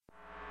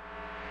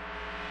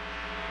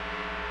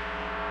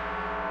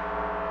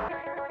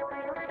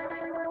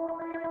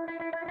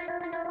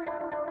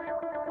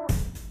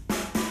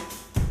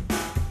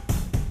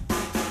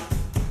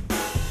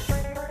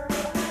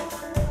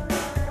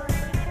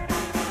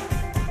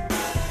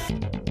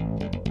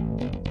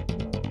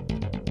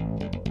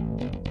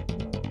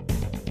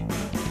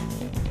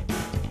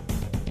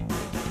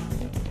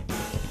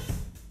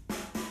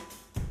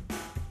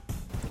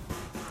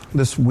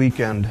this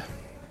weekend,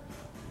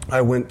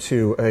 I went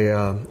to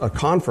a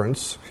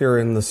conference here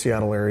in the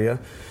Seattle area,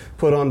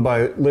 put on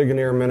by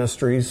Ligonier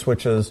Ministries,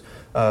 which is,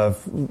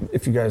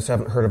 if you guys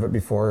haven't heard of it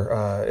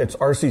before, it's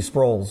R.C.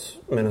 Sproul's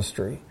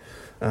ministry.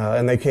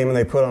 And they came and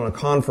they put on a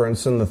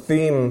conference, and the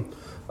theme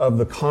of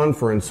the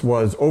conference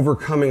was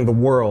Overcoming the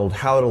World,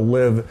 How to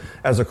Live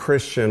as a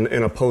Christian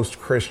in a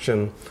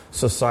Post-Christian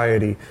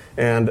Society.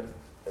 And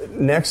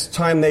next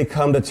time they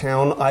come to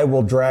town, I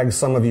will drag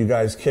some of you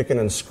guys kicking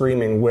and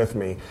screaming with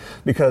me,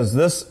 because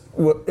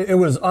it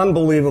was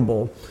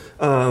unbelievable.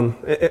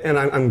 And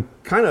I'm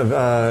kind of,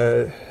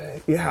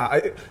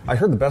 I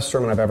heard the best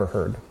sermon I've ever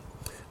heard.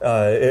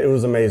 It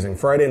was amazing.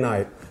 Friday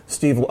night,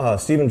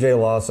 Stephen J.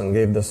 Lawson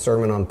gave this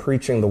sermon on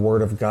preaching the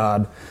Word of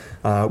God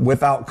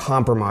without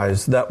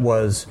compromise. That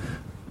was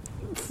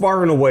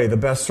far and away the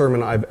best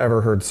sermon I've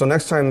ever heard. So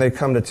next time they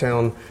come to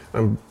town,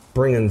 I'm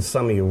bringing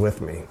some of you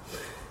with me.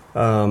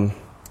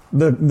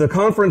 The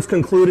conference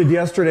concluded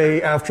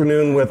yesterday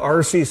afternoon with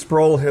R.C.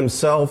 Sproul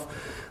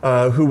himself,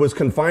 who was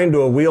confined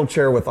to a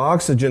wheelchair with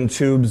oxygen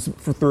tubes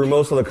through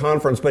most of the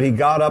conference, but he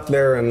got up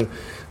there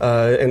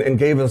and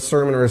gave a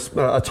sermon or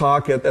a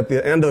talk at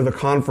the end of the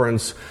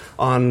conference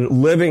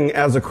on living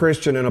as a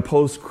Christian in a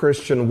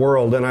post-Christian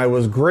world. And I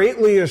was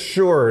greatly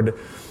assured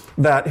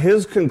that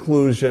his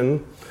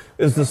conclusion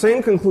is the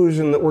same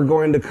conclusion that we're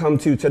going to come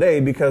to today,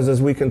 because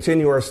as we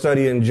continue our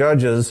study in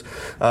Judges,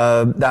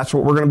 that's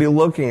what we're going to be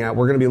looking at.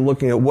 We're going to be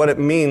looking at what it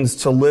means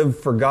to live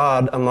for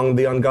God among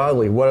the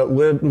ungodly, what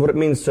it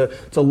means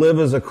to live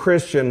as a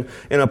Christian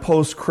in a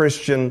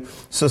post-Christian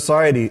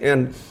society.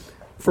 And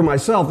for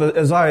myself,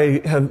 as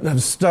I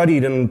have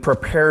studied and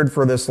prepared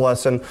for this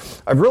lesson,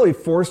 I've really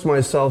forced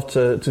myself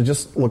to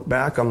just look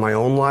back on my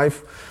own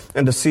life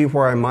and to see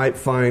where I might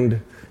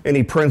find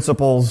any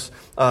principles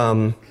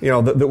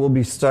that we'll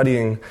be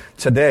studying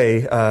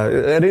today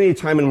at any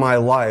time in my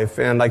life.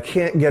 And I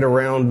can't get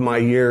around my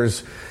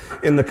years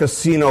in the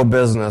casino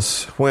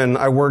business when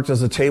I worked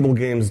as a table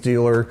games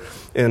dealer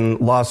in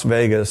Las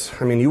Vegas.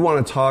 I mean, you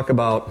want to talk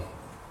about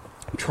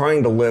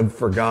trying to live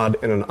for God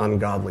in an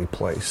ungodly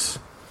place.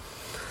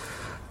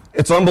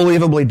 It's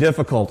unbelievably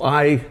difficult.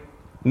 I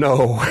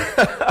know.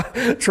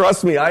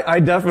 Trust me,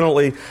 I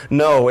definitely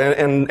know.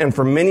 And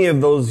for many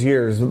of those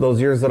years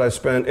that I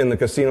spent in the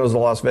casinos of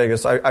Las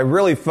Vegas, I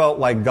really felt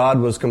like God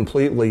was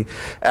completely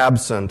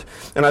absent.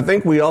 And I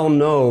think we all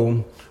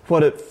know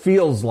what it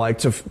feels like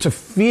to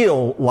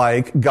feel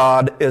like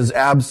God is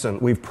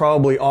absent. We've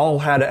probably all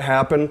had it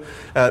happen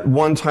at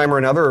one time or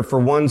another, or for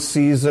one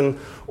season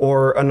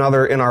or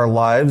another in our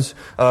lives.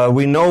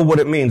 We know what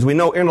it means. We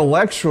know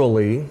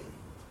intellectually,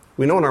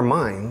 we know in our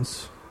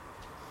minds,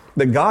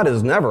 that God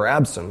is never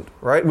absent,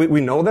 right? We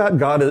know that.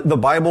 The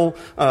Bible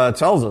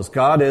tells us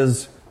God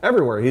is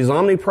everywhere. He's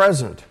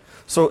omnipresent.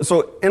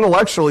 So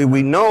intellectually,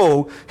 we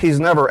know He's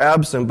never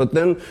absent, but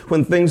then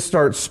when things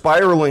start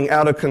spiraling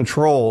out of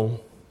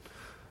control,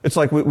 it's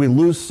like we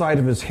lose sight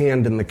of His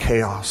hand in the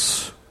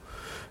chaos.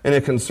 And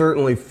it can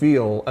certainly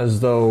feel as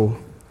though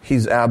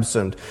He's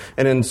absent.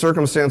 And in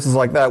circumstances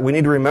like that, we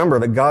need to remember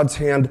that God's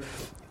hand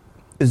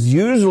is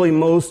usually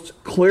most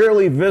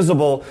clearly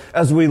visible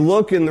as we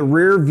look in the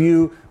rear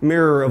view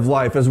mirror of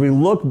life, as we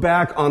look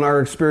back on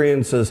our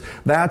experiences.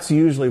 That's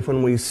usually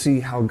when we see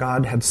how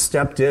God had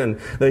stepped in,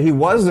 that He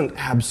wasn't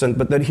absent,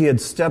 but that He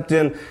had stepped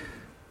in,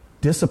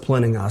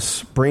 disciplining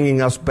us,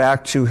 bringing us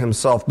back to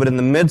Himself. But in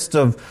the midst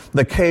of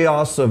the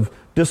chaos of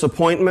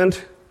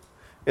disappointment,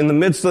 in the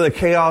midst of the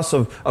chaos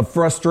of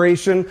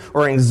frustration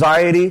or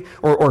anxiety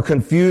or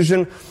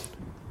confusion,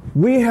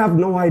 we have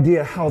no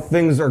idea how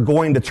things are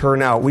going to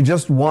turn out. We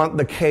just want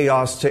the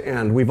chaos to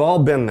end. We've all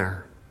been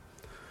there.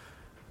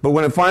 But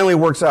when it finally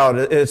works out,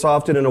 it's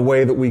often in a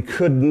way that we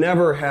could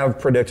never have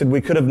predicted,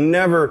 we could have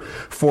never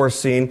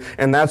foreseen,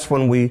 and that's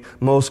when we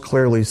most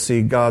clearly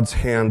see God's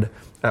hand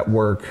at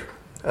work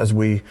as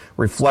we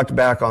reflect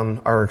back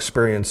on our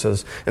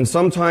experiences. And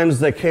sometimes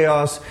the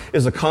chaos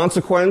is a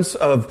consequence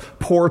of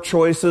poor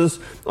choices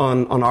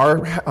on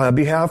our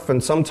behalf,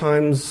 and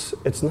sometimes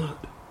it's not.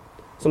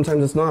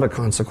 Sometimes it's not a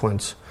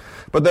consequence.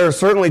 But there are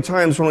certainly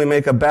times when we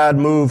make a bad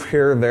move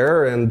here or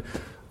there, and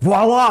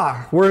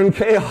voila, we're in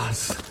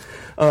chaos.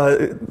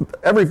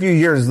 Every few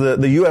years,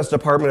 the U.S.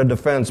 Department of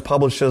Defense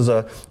publishes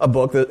a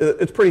book.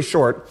 It's pretty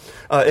short.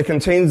 It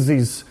contains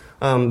these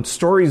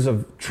stories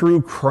of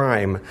true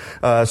crime,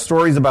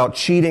 stories about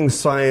cheating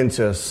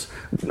scientists,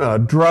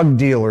 drug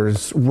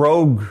dealers,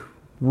 rogue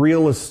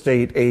real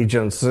estate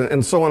agents,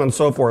 and so on and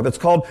so forth. It's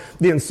called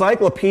The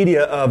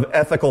Encyclopedia of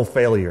Ethical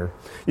Failure.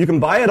 You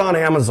can buy it on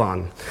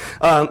Amazon.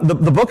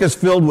 The book is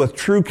filled with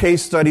true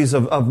case studies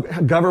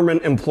of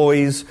government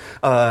employees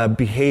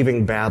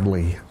behaving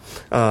badly.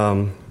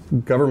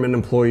 Government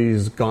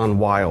employees gone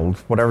wild,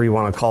 whatever you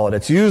want to call it.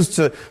 It's used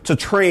to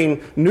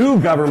train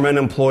new government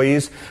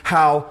employees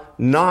how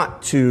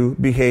not to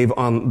behave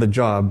on the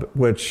job,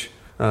 which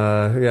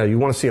you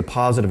want to see a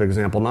positive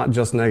example, not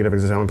just negative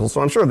examples.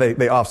 So I'm sure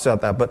they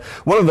offset that. But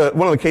one of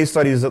the case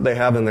studies that they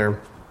have in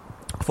there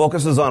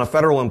focuses on a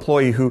federal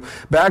employee who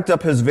backed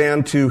up his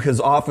van to his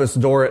office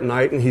door at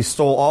night, and he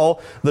stole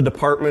all the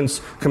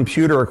department's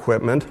computer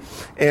equipment.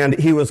 And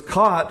he was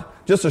caught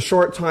just a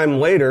short time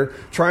later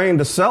trying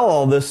to sell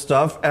all this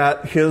stuff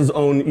at his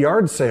own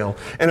yard sale.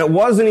 And it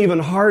wasn't even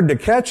hard to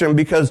catch him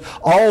because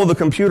all of the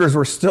computers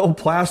were still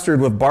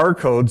plastered with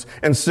barcodes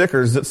and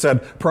stickers that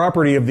said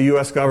property of the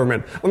U.S.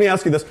 government. Let me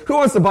ask you this. Who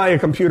wants to buy a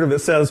computer that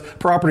says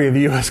property of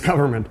the U.S.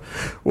 government?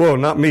 Whoa,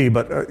 not me,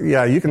 but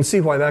yeah, you can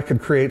see why that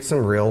could create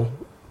some real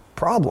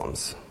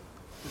problems.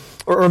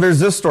 Or there's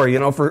this story,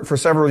 for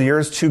several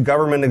years, 2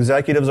 government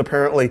executives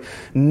apparently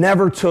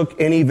never took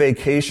any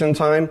vacation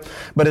time.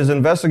 But as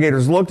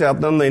investigators looked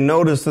at them, they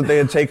noticed that they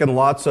had taken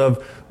lots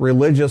of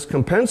religious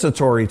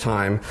compensatory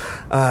time.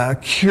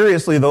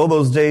 Curiously, though,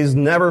 those days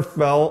never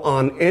fell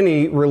on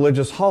any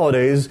religious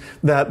holidays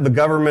that the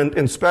government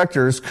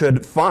inspectors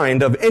could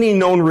find of any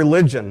known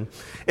religion.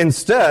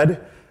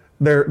 Instead,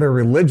 their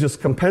religious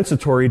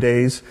compensatory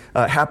days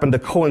happened to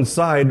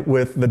coincide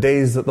with the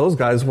days that those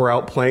guys were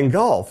out playing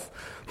golf.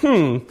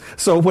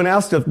 So when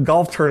asked if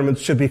golf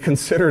tournaments should be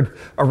considered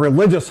a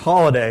religious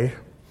holiday,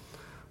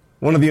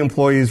 one of the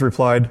employees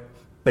replied,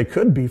 "They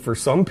could be for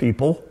some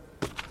people."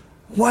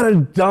 What a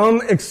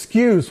dumb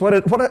excuse. What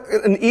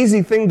an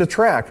easy thing to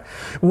track.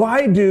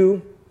 Why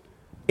do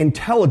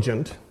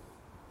intelligent,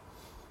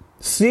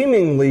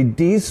 seemingly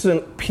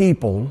decent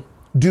people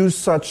do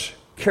such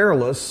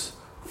careless,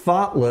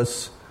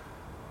 thoughtless,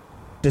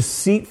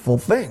 deceitful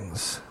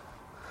things?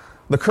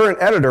 The current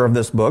editor of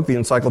this book, the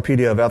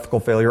Encyclopedia of Ethical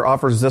Failure,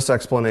 offers this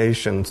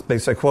explanation. They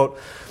say, quote,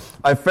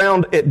 "I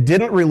found it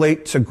didn't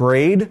relate to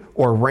grade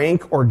or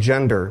rank or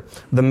gender.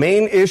 The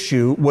main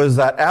issue was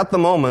that at the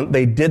moment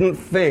they didn't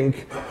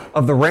think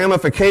of the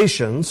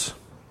ramifications.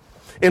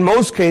 In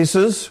most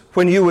cases,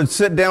 when you would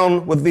sit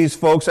down with these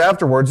folks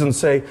afterwards and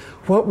say,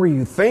 'What were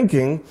you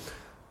thinking?'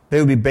 they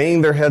would be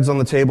banging their heads on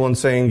the table and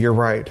saying, 'You're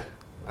right.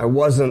 I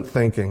wasn't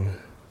thinking.'"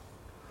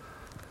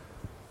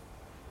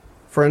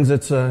 Friends,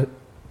 it's a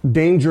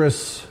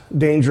dangerous,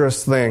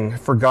 dangerous thing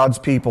for God's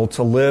people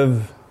to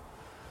live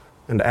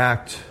and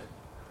act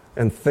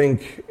and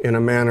think in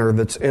a manner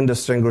that's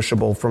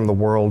indistinguishable from the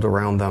world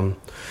around them.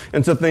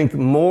 And to think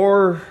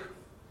more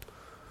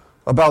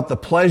about the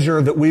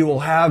pleasure that we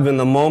will have in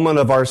the moment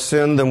of our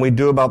sin than we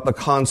do about the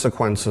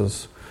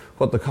consequences,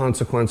 what the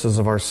consequences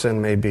of our sin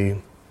may be.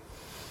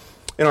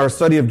 In our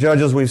study of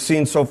Judges, we've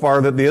seen so far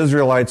that the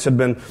Israelites had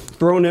been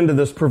thrown into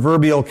this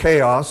proverbial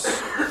chaos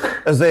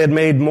as they had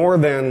made more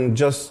than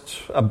just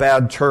a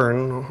bad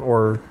turn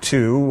or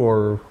two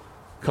or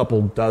a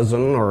couple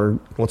dozen, or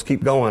let's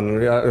keep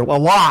going, a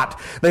lot.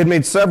 They had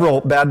made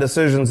several bad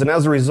decisions, and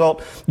as a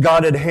result,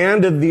 God had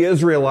handed the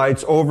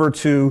Israelites over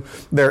to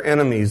their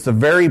enemies, the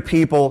very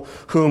people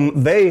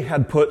whom they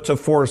had put to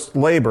forced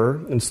labor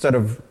instead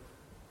of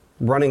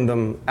running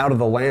them out of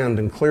the land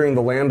and clearing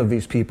the land of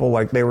these people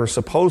like they were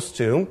supposed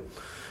to,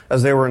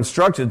 as they were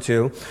instructed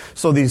to.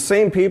 So these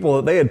same people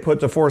that they had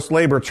put to forced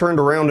labor turned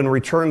around and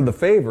returned the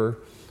favor,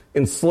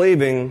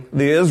 enslaving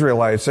the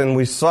Israelites. And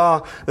we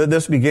saw that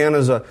this began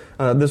as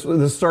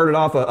this started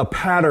off a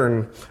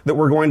pattern that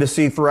we're going to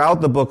see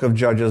throughout the book of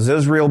Judges.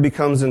 Israel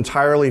becomes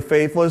entirely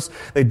faithless.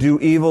 They do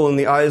evil in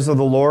the eyes of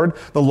the Lord.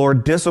 The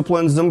Lord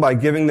disciplines them by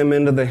giving them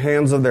into the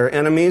hands of their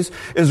enemies.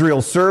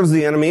 Israel serves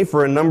the enemy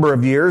for a number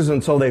of years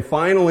until they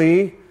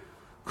finally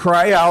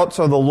cry out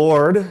to the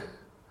Lord.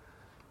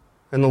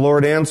 And the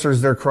Lord answers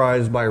their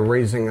cries by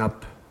raising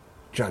up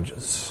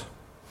judges.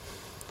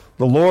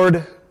 The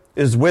Lord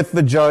is with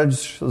the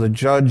judge. The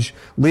judge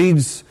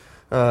leads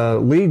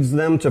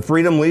them to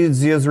freedom, leads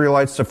the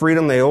Israelites to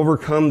freedom. They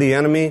overcome the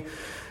enemy,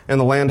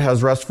 and the land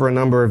has rest for a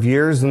number of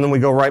years. And then we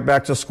go right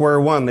back to square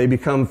one. They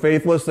become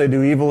faithless. They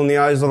do evil in the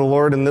eyes of the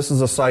Lord. And this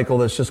is a cycle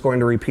that's just going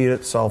to repeat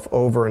itself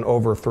over and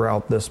over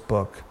throughout this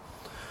book.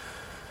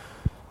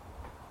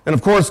 And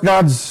of course,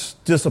 God's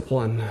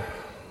discipline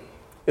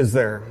is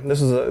there.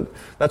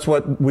 That's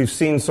what we've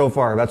seen so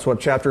far. That's what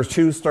chapters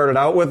 2 started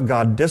out with,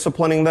 God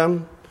disciplining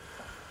them.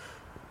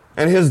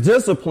 And His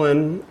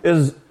discipline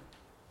is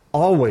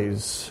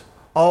always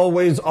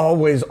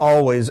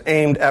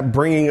aimed at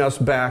bringing us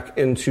back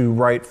into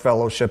right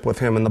fellowship with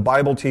Him. And the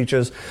Bible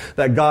teaches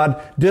that God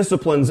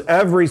disciplines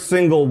every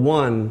single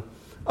one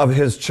of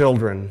His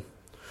children.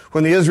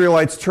 When the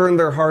Israelites turned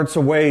their hearts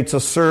away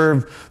to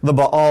serve the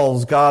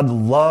Baals, God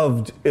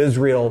loved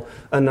Israel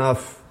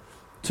enough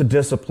to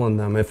discipline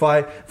them. If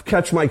I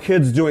catch my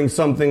kids doing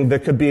something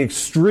that could be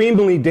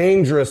extremely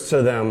dangerous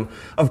to them,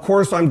 of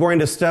course I'm going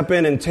to step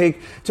in and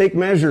take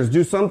measures,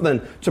 do something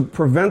to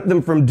prevent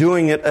them from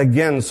doing it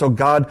again. So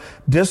God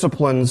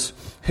disciplines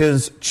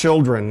His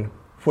children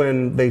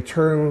when they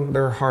turn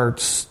their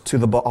hearts to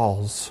the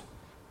Baals.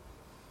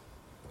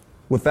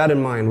 With that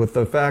in mind, with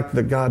the fact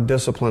that God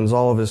disciplines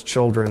all of His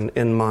children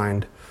in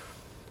mind,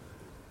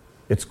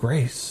 it's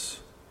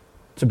grace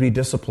to be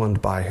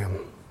disciplined by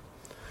Him.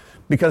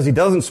 Because He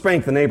doesn't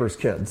spank the neighbor's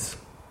kids.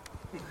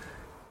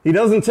 He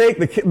doesn't take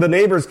the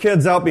neighbor's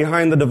kids out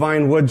behind the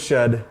divine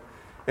woodshed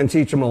and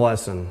teach them a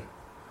lesson.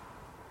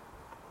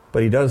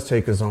 But He does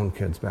take His own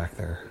kids back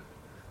there.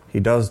 He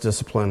does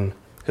discipline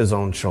his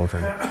own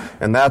children.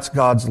 And that's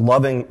God's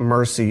loving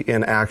mercy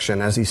in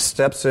action as he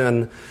steps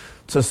in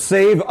to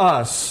save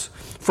us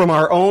from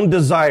our own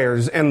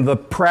desires and the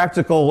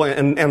practical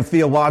and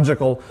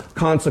theological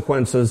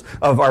consequences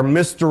of our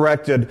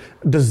misdirected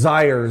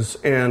desires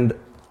and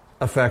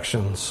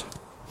affections.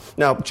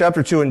 Now,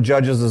 chapter 2 in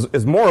Judges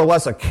is more or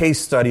less a case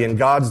study in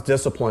God's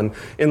discipline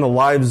in the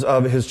lives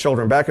of his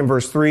children. Back in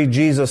verse 3,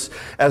 Jesus,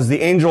 as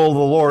the angel of the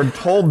Lord,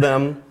 told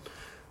them,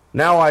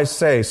 now I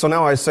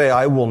say,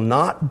 I will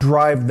not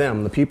drive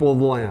them, the people of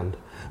the land.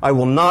 I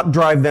will not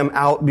drive them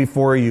out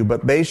before you,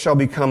 but they shall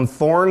become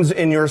thorns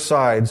in your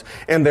sides,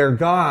 and their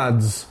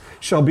gods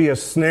shall be a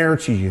snare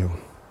to you.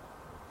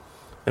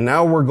 And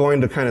now we're going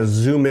to kind of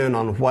zoom in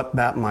on what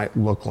that might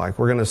look like.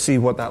 We're going to see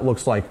what that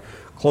looks like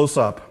close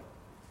up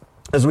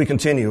as we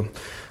continue.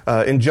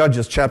 In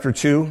Judges chapter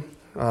 2,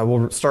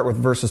 we'll start with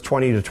verses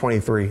 20 to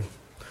 23.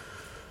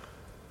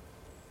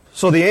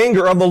 So the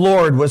anger of the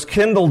Lord was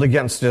kindled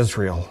against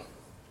Israel.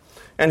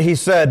 And he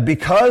said,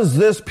 because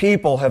this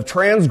people have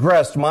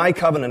transgressed my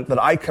covenant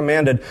that I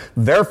commanded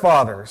their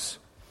fathers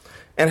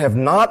and have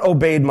not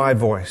obeyed my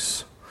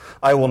voice,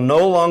 I will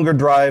no longer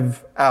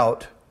drive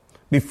out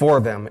before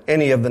them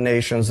any of the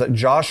nations that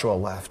Joshua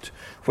left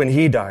when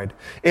he died,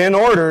 in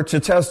order to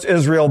test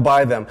Israel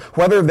by them,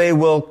 whether they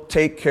will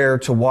take care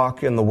to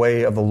walk in the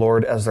way of the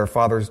Lord as their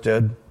fathers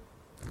did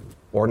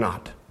or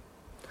not.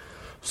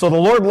 So the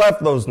Lord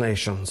left those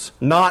nations,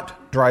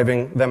 not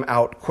driving them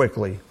out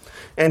quickly,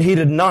 and he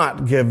did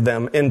not give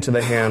them into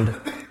the hand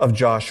of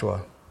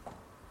Joshua.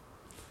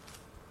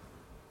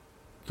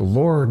 The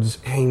Lord's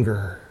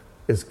anger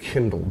is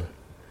kindled.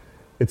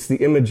 It's the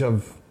image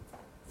of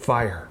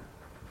fire.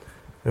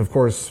 And of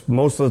course,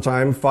 most of the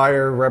time,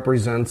 fire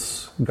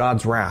represents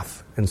God's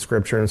wrath in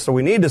Scripture. And so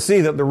we need to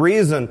see that the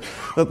reason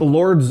that the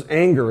Lord's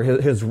anger,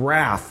 his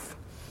wrath,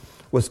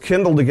 was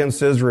kindled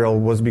against Israel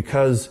was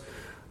because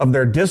of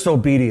their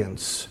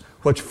disobedience,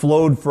 which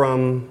flowed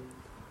from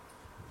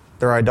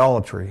their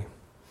idolatry.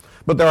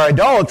 But their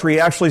idolatry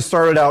actually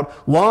started out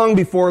long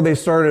before they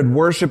started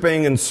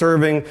worshiping and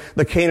serving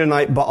the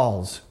Canaanite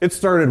Baals. It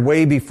started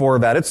way before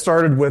that. It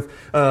started with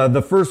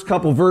the first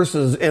couple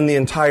verses in the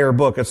entire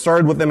book. It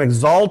started with them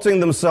exalting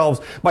themselves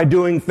by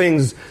doing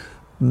things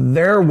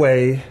their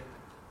way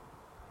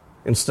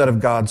instead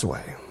of God's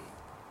way.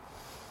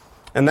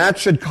 And that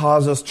should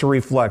cause us to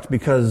reflect,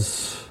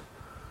 because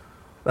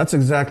that's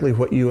exactly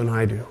what you and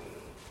I do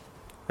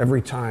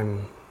every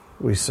time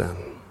we sin.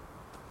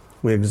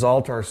 We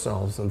exalt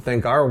ourselves and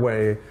think our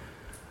way,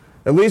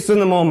 at least in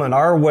the moment,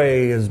 our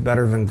way is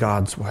better than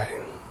God's way.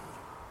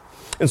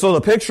 And so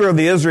the picture of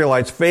the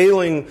Israelites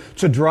failing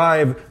to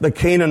drive the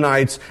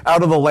Canaanites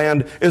out of the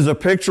land is a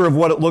picture of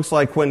what it looks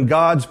like when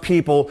God's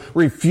people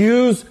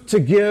refuse to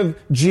give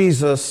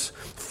Jesus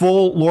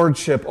full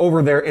lordship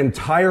over their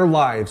entire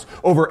lives,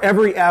 over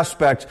every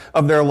aspect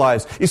of their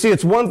lives. You see,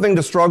 it's one thing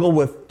to struggle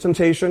with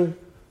temptation,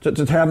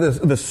 to have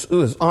this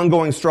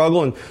ongoing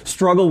struggle and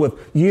struggle with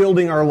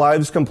yielding our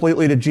lives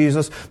completely to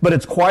Jesus. But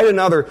it's quite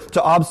another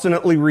to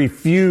obstinately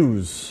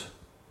refuse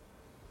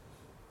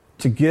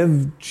to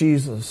give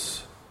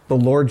Jesus the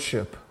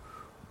lordship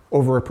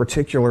over a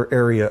particular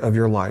area of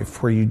your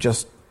life where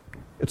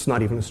it's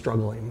not even a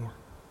struggle anymore.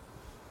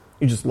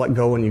 You just let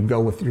go and you go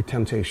with your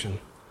temptation.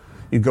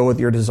 You go with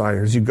your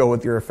desires. You go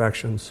with your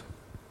affections.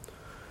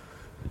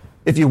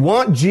 If you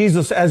want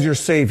Jesus as your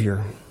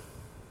Savior,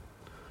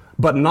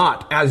 but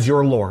not as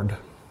your Lord,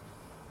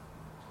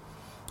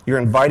 you're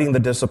inviting the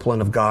discipline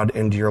of God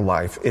into your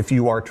life if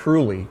you are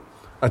truly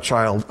a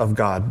child of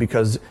God,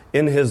 because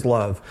in His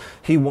love,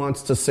 He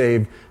wants to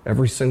save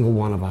every single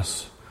one of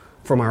us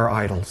from our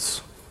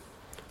idols,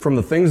 from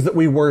the things that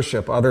we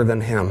worship other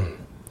than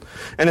Him.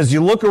 And as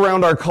you look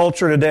around our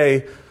culture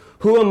today,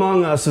 who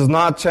among us is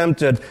not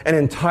tempted and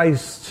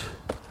enticed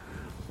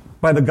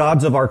by the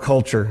gods of our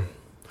culture?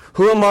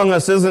 Who among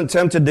us isn't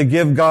tempted to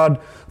give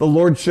God the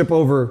lordship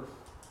over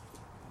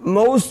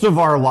most of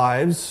our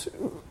lives,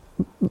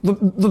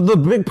 the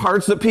big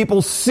parts that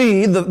people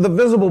see, the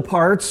visible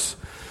parts,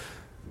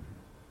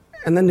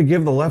 and then to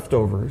give the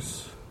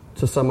leftovers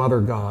to some other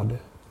god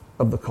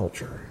of the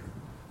culture?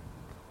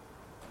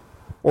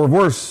 Or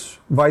worse,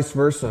 vice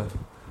versa.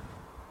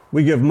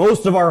 We give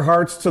most of our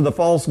hearts to the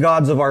false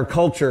gods of our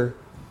culture,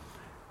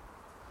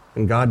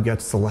 and God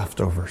gets the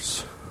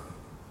leftovers.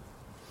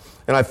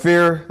 And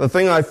the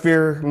thing I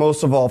fear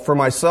most of all for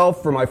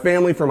myself, for my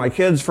family, for my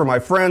kids, for my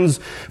friends,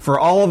 for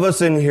all of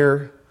us in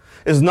here,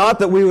 is not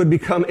that we would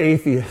become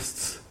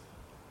atheists,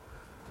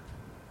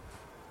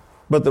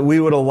 but that we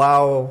would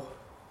allow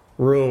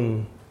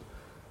room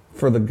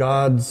for the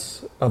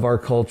gods of our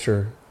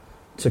culture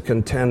to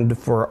contend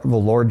for the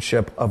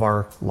lordship of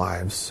our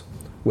lives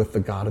with the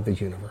God of the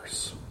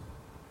universe,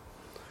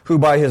 who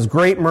by His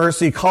great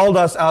mercy called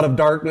us out of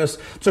darkness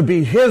to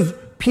be His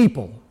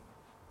people.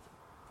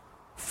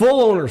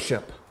 Full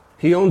ownership.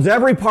 He owns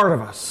every part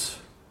of us.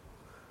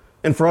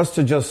 And for us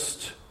to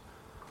just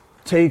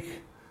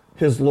take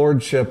His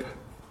lordship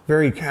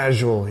very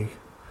casually,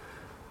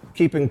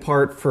 keeping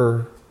part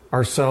for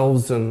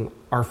ourselves and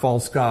our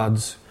false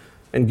gods,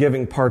 and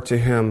giving part to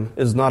Him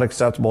is not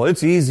acceptable.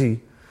 It's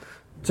easy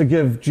to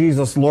give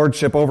Jesus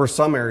lordship over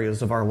some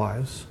areas of our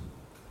lives,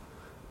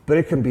 but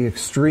it can be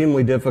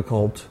extremely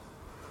difficult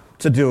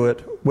to do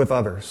it with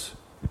others.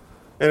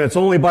 And it's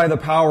only by the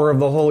power of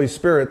the Holy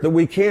Spirit that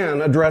we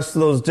can address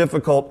those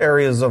difficult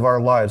areas of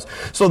our lives.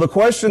 So the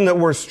question that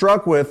we're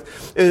struck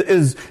with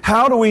is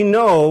how do we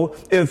know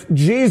if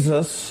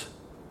Jesus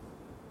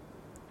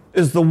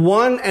is the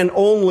one and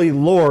only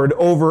Lord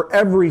over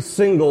every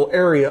single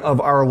area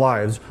of our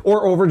lives,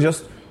 or over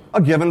just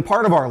a given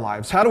part of our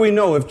lives? How do we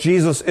know if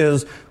Jesus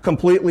is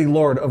completely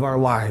Lord of our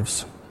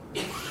lives?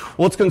 Well,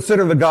 let's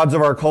consider the gods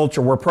of our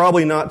culture. We're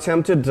probably not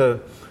tempted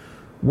to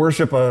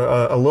worship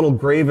a little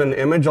graven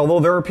image, although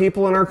there are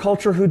people in our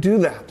culture who do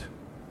that.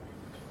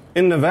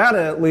 In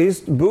Nevada, at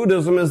least,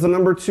 Buddhism is the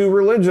number 2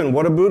 religion.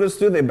 What do Buddhists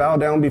do? They bow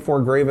down before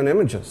graven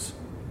images.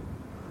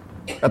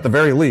 At the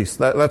very least.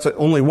 That's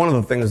only one of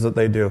the things that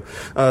they do.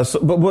 But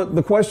what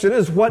the question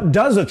is, what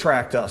does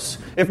attract us?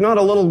 If not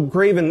a little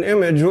graven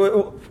image,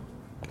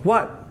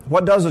 what?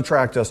 What does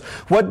attract us?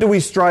 What do we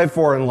strive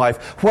for in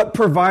life? What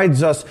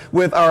provides us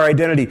with our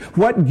identity?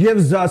 What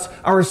gives us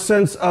our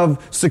sense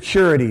of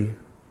security?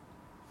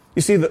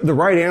 You see, the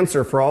right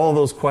answer for all of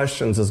those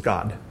questions is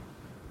God.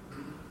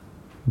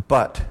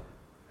 But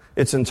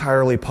it's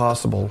entirely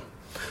possible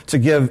to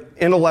give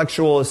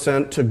intellectual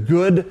assent to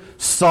good,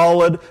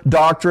 solid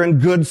doctrine,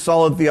 good,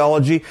 solid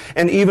theology,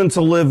 and even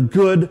to live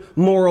good,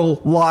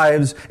 moral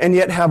lives, and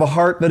yet have a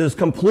heart that is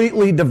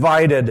completely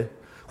divided,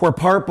 where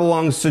part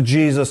belongs to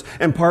Jesus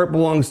and part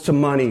belongs to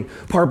money,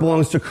 part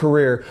belongs to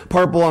career,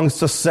 part belongs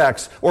to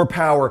sex or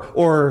power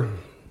or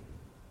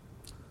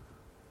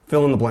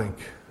fill in the blank.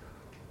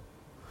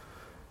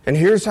 And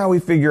here's how we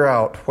figure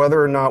out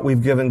whether or not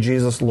we've given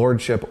Jesus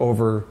lordship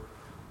over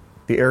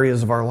the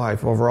areas of our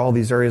life, over all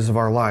these areas of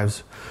our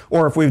lives,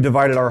 or if we've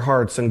divided our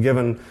hearts and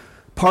given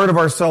part of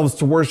ourselves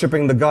to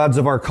worshiping the gods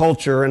of our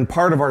culture and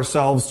part of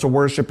ourselves to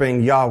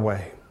worshiping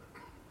Yahweh.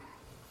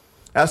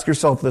 Ask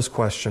yourself this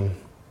question.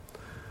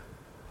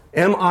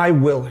 Am I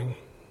willing?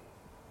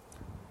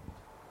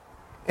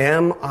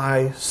 Am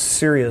I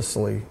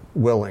seriously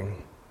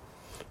willing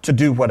to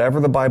do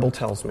whatever the Bible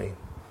tells me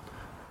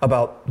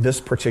about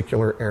this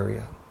particular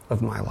area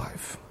of my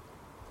life?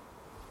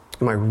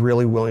 Am I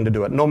really willing to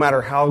do it? No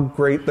matter how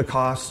great the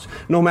cost,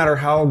 no matter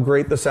how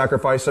great the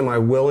sacrifice, am I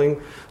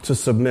willing to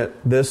submit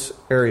this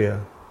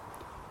area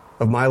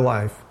of my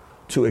life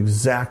to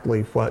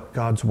exactly what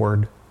God's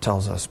Word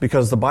tells us?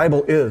 Because the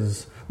Bible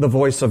is the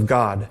voice of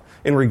God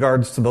in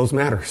regards to those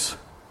matters.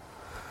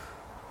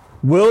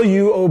 Will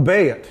you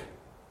obey it?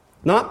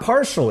 Not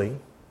partially,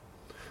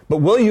 but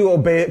will you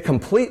obey it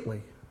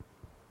completely?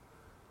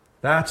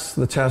 That's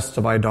the test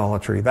of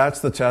idolatry. That's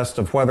the test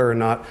of whether or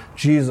not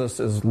Jesus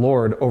is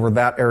Lord over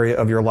that area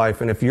of your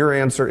life. And if your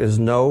answer is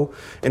no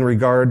in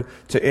regard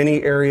to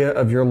any area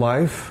of your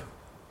life,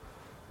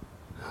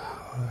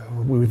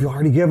 we've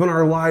already given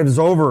our lives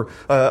over,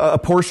 a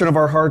portion of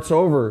our hearts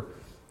over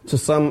to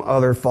some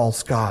other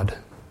false god.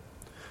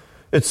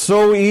 It's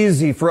so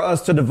easy for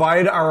us to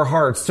divide our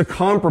hearts, to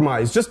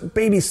compromise, just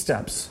baby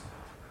steps,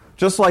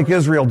 just like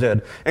Israel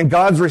did. And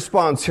God's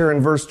response here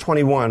in verse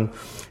 21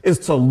 is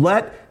to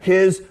let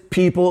His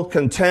people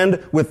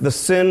contend with the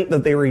sin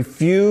that they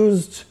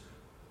refused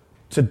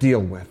to deal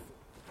with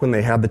when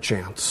they had the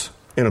chance,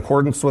 in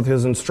accordance with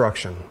His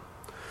instruction.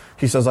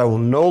 He says, I will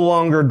no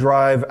longer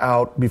drive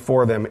out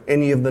before them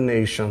any of the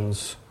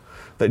nations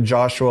that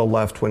Joshua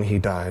left when he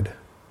died.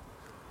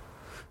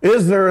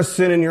 Is there a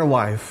sin in your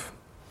life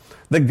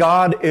that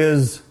God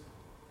is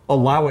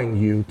allowing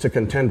you to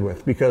contend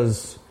with?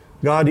 Because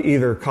God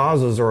either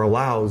causes or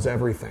allows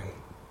everything.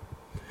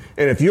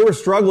 And if you are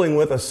struggling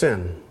with a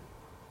sin,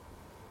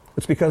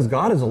 it's because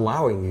God is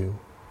allowing you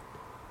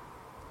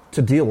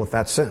to deal with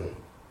that sin.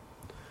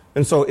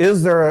 And so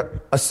is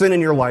there a sin in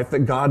your life that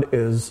God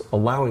is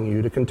allowing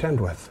you to contend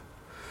with?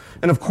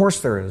 And of course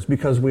there is,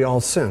 because we all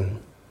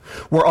sin.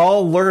 We're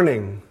all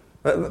learning.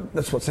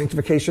 That's what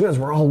sanctification is.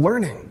 We're all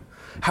learning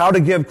how to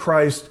give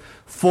Christ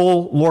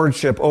full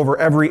lordship over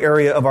every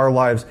area of our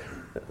lives.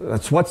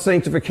 That's what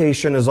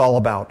sanctification is all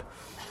about.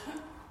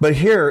 But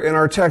here in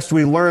our text,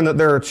 we learn that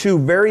there are 2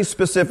 very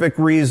specific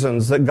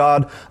reasons that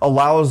God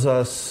allows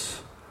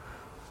us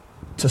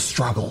to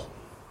struggle,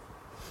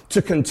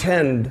 to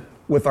contend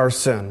with our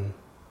sin.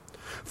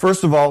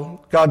 First of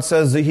all, God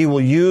says that He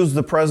will use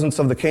the presence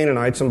of the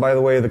Canaanites, and by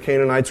the way, the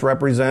Canaanites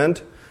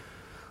represent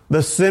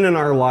the sin in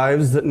our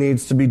lives that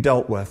needs to be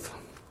dealt with.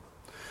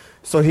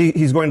 So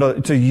He's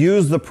going to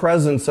use the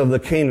presence of the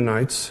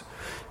Canaanites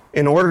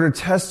in order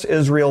to test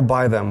Israel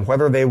by them,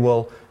 whether they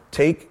will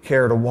take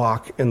care to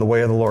walk in the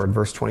way of the Lord,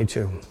 verse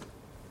 22.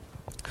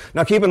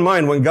 Now keep in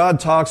mind, when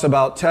God talks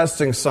about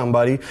testing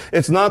somebody,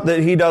 it's not that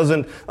He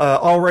doesn't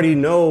already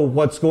know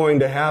what's going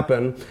to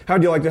happen. How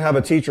do you like to have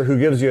a teacher who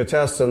gives you a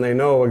test and they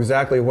know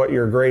exactly what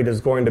your grade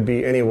is going to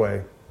be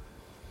anyway?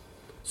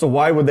 So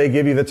why would they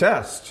give you the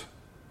test?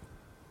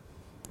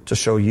 To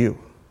show you.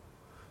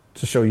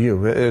 to show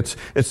you. It's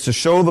to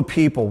show the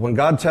people. When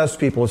God tests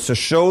people, it's to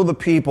show the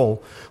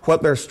people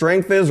what their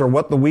strength is or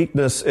what the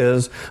weakness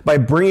is by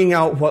bringing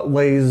out what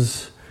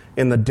lays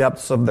in the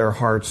depths of their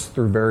hearts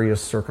through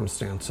various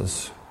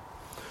circumstances.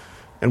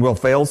 And we'll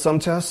fail some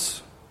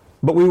tests,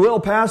 but we will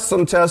pass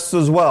some tests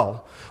as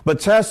well. But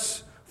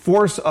tests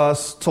force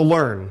us to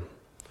learn,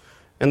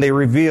 and they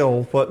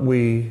reveal what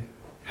we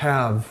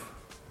have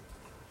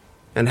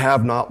and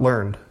have not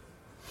learned.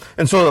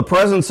 And so the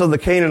presence of the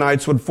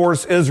Canaanites would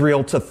force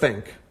Israel to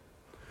think.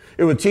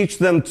 It would teach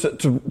them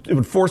it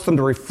would force them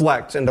to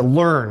reflect and to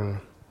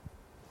learn.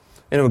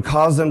 And it would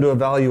cause them to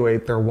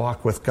evaluate their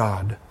walk with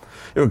God.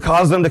 It would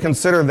cause them to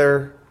consider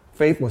their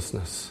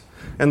faithlessness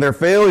and their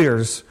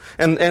failures.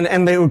 And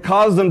they would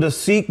cause them to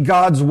seek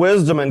God's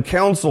wisdom and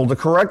counsel to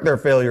correct their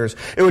failures.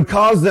 It would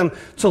cause them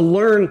to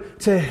learn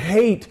to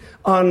hate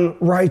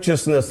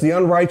unrighteousness, the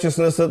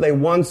unrighteousness that they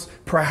once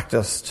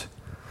practiced.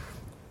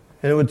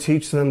 And it would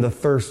teach them to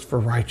thirst for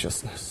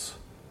righteousness.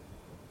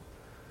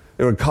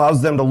 It would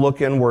cause them to look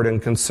inward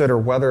and consider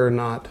whether or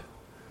not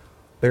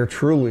they're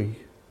truly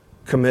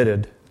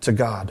committed to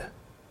God.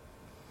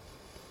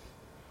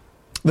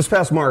 This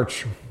past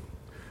March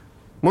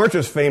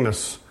is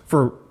famous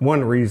for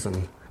one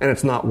reason, and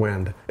it's not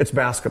wind. It's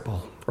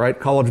basketball, right?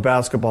 College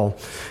basketball.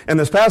 And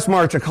this past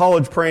March, a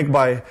college prank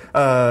by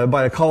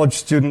a college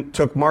student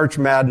took March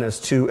Madness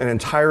to an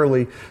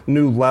entirely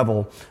new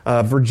level.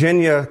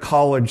 Virginia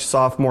College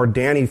sophomore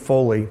Danny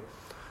Foley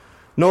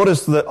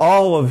noticed that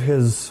all of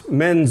his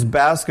men's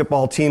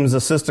basketball team's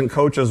assistant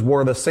coaches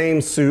wore the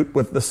same suit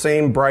with the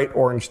same bright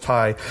orange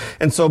tie.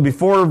 And so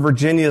before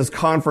Virginia's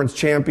conference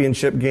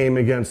championship game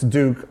against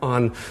Duke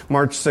on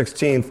March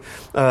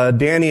 16th,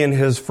 Danny and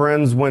his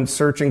friends went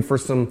searching for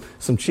some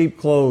cheap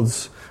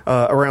clothes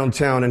around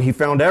town, and he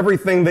found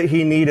everything that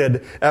he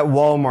needed at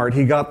Walmart.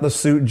 He got the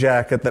suit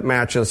jacket that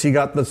matches. He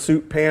got the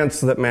suit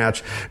pants that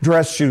match,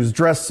 dress shoes,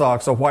 dress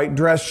socks, a white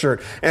dress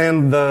shirt,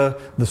 and the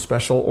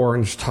special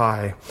orange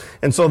tie.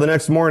 And so the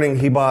next morning,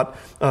 he bought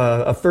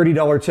a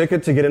 $30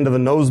 ticket to get into the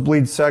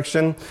nosebleed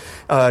section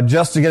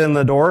just to get in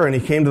the door, and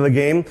he came to the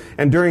game.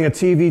 And during a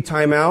TV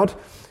timeout,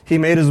 he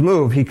made his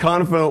move. He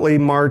confidently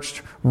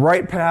marched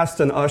right past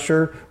an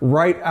usher,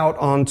 right out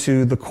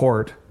onto the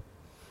court.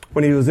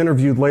 When he was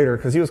interviewed later,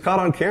 because he was caught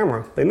on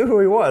camera. They knew who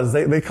he was.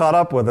 They caught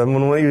up with him.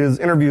 When he was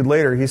interviewed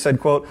later, he said,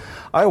 quote,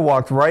 "I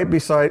walked right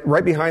behind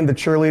the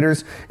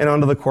cheerleaders and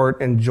onto the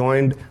court and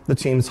joined the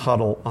team's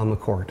huddle on the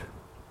court."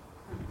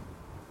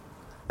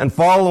 And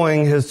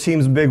following his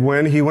team's big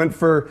win, he went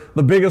for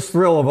the biggest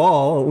thrill of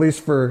all, at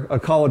least for a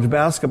college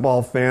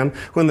basketball fan,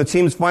 when the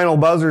team's final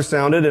buzzer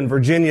sounded and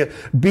Virginia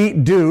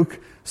beat Duke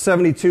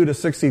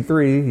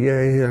 72-63.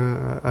 Yay,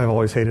 I've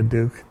always hated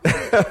Duke.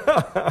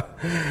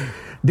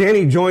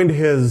 Danny joined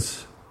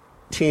his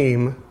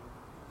team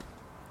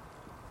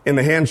in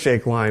the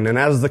handshake line, and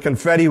as the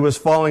confetti was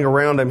falling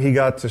around him, he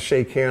got to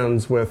shake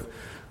hands with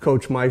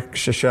Coach Mike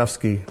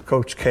Krzyzewski,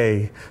 Coach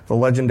K, the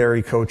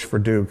legendary coach for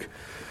Duke.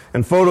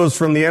 And photos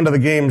from the end of the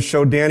game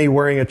showed Danny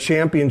wearing a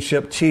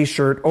championship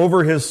t-shirt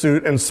over his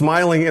suit and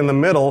smiling in the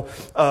middle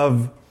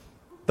of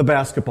the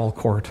basketball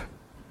court.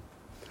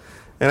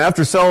 And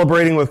after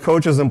celebrating with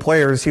coaches and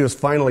players, he was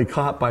finally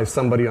caught by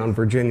somebody on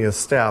Virginia's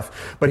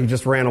staff. But he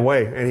just ran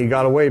away, and he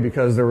got away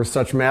because there was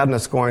such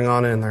madness going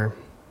on in there.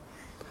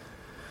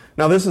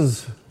 Now this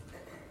is,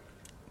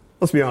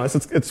 let's be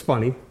honest, it's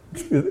funny.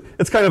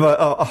 It's kind of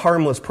a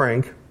harmless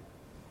prank.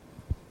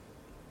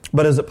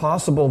 But is it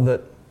possible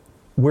that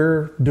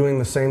we're doing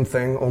the same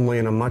thing, only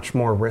in a much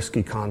more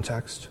risky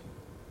context?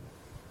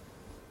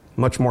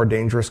 Much more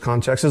dangerous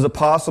context? Is it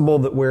possible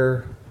that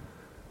we're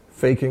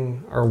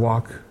faking our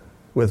walk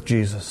with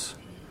Jesus?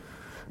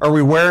 Are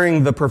we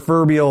wearing the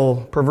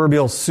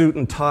proverbial suit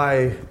and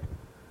tie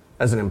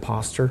as an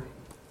imposter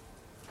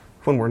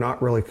when we're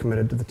not really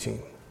committed to the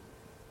team?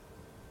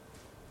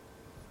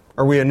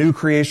 Are we a new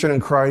creation in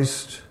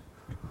Christ,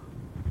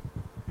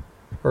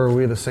 or are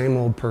we the same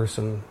old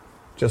person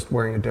just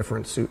wearing a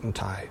different suit and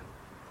tie?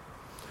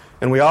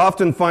 And we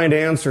often find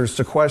answers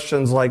to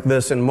questions like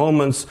this in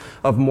moments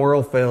of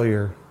moral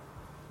failure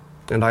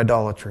and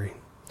idolatry.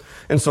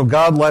 And so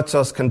God lets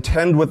us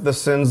contend with the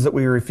sins that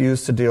we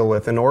refuse to deal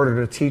with in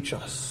order to teach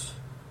us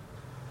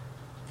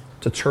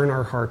to turn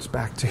our hearts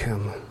back to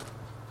Him.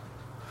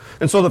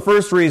 And so the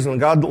first reason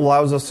God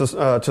allows us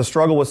to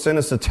struggle with sin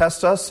is to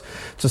test us,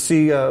 to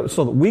see, so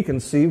that we can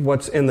see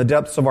what's in the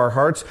depths of our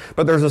hearts.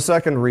 But there's a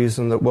second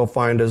reason that we'll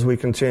find as we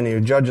continue.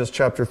 Judges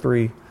chapter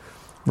 3,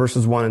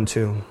 verses 1 and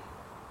 2.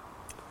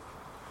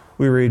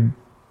 We read,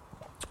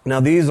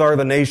 "Now these are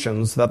the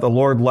nations that the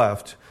Lord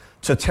left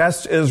to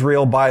test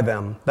Israel by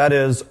them, that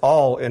is,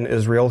 all in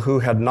Israel who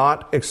had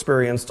not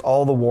experienced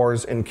all the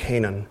wars in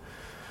Canaan.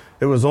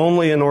 It was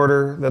only in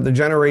order that the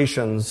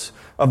generations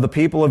of the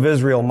people of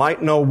Israel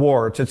might know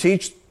war, to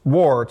teach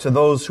war to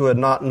those who had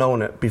not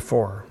known it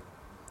before."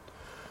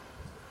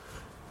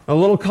 A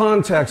little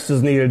context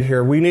is needed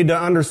here. We need to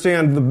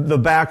understand the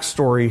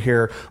backstory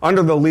here.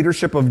 Under the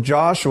leadership of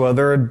Joshua,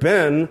 there had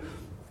been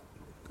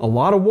a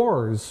lot of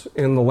wars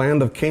in the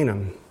land of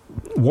Canaan.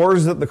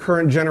 Wars that the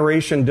current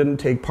generation didn't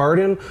take part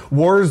in,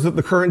 wars that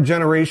the current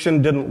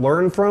generation didn't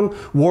learn from,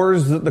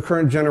 wars that the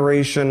current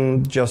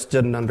generation just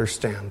didn't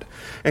understand.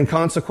 And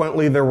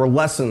consequently, there were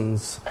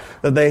lessons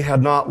that they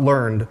had not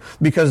learned,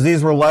 because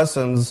these were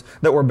lessons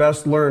that were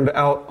best learned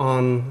out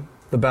on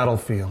the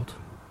battlefield.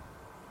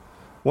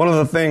 One of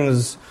the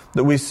things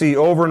that we see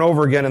over and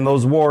over again in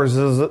those wars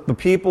is that the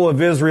people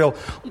of Israel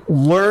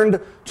learned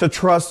to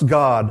trust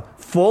God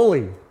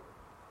fully.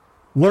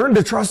 Learn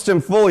to trust Him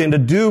fully and to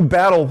do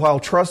battle while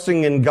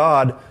trusting in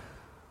God,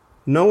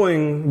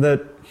 knowing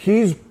that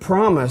He's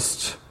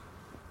promised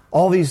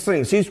all these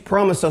things. He's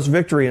promised us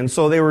victory, and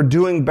so they were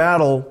doing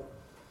battle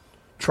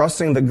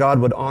trusting that God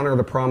would honor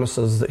the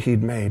promises that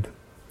He'd made.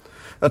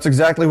 That's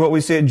exactly what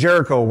we see at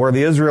Jericho, where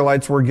the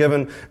Israelites were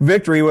given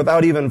victory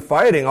without even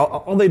fighting.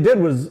 All they did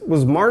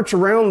was march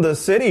around the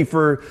city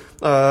for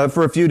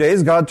a few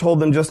days. God told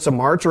them just to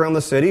march around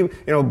the city,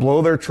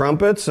 blow their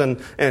trumpets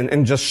and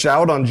just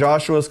shout on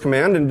Joshua's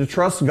command and to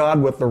trust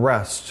God with the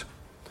rest.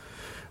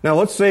 Now,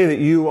 let's say that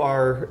you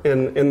are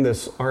in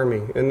this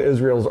army, in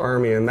Israel's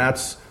army, and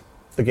that's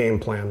the game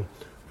plan.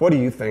 What are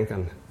you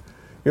thinking?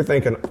 You're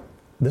thinking,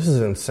 this is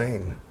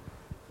insane.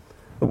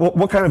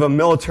 What kind of a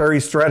military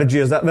strategy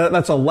is that?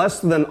 That's a less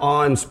than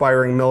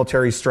awe-inspiring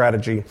military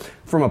strategy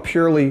from a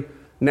purely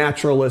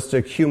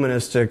naturalistic,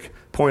 humanistic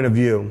point of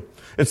view.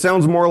 It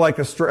sounds more like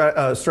a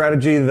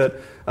strategy that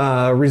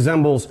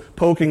resembles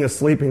poking a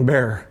sleeping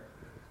bear.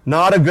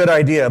 Not a good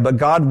idea, but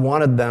God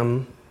wanted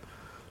them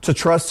to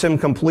trust Him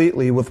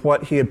completely with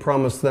what He had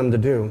promised them to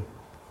do,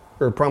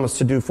 or promised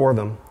to do for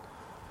them.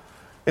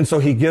 And so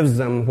He gives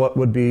them what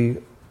would be,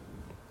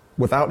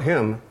 without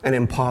Him, an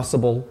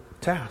impossible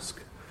task.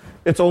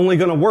 It's only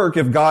going to work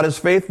if God is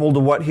faithful to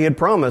what He had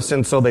promised.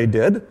 And so they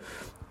did.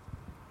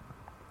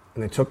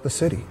 And they took the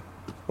city.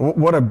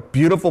 What a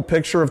beautiful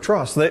picture of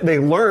trust. They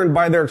learned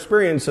by their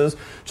experiences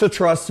to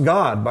trust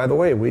God. By the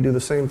way, we do the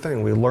same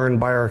thing. We learn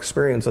by our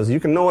experiences. You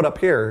can know it up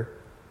here.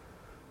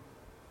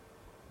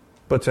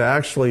 But to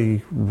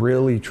actually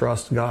really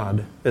trust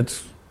God,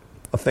 it's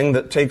a thing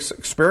that takes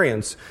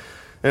experience.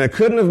 And it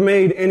couldn't have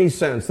made any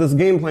sense. This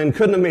game plan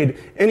couldn't have made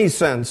any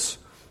sense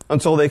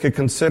until they could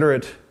consider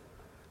it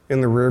in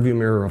the rearview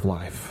mirror of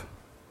life.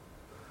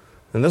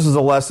 And this is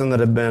a lesson that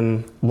had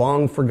been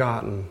long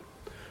forgotten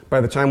by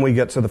the time we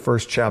get to the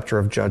first chapter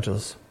of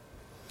Judges.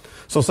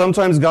 So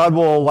sometimes God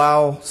will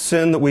allow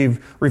sin that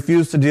we've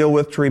refused to deal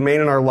with to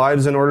remain in our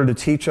lives in order to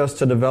teach us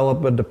to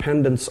develop a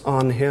dependence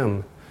on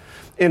Him.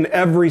 In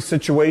every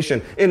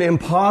situation, in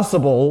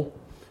impossible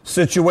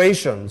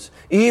situations,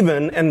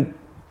 even and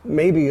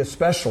maybe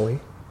especially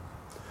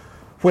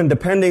when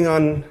depending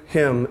on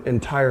Him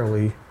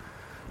entirely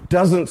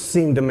doesn't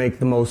seem to make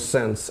the most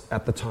sense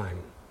at the time.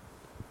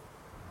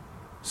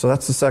 So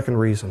that's the second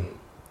reason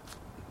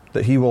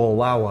that He will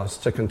allow us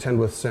to contend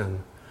with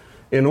sin,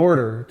 in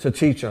order to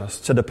teach us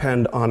to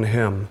depend on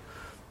Him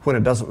when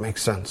it doesn't make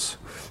sense.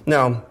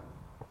 Now,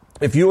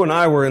 if you and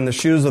I were in the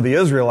shoes of the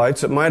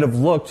Israelites, it might have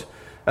looked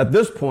at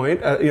this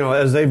point,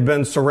 as they've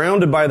been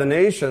surrounded by the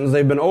nations,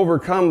 they've been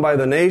overcome by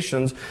the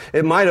nations,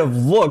 it might have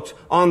looked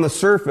on the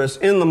surface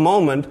in the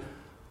moment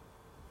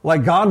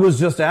like God was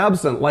just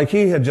absent, like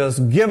He had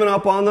just given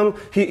up on them.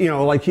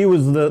 Like He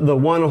was the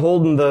one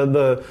holding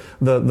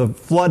the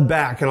flood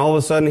back, and all of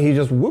a sudden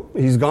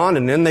He's gone,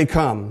 and then they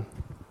come.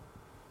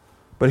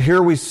 But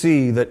here we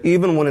see that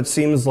even when it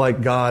seems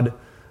like God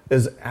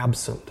is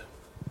absent,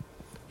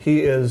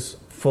 He is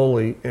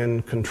fully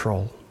in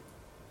control.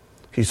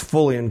 He's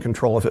fully in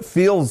control. If it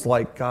feels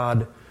like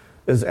God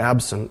is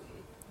absent,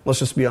 let's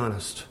just be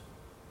honest.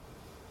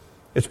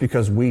 It's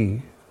because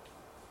we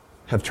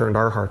have turned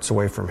our hearts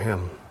away from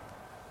Him.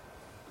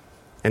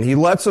 And He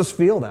lets us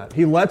feel that.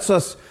 He lets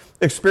us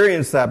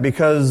experience that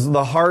because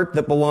the heart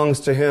that belongs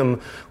to Him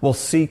will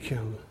seek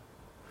Him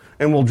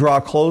and will draw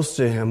close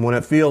to Him when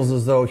it feels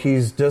as though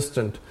He's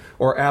distant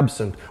or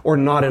absent or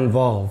not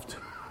involved,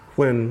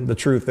 when the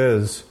truth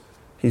is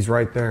He's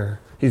right there.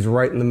 He's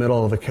right in the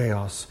middle of the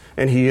chaos,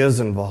 and He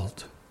is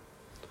involved.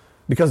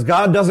 Because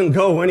God doesn't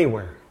go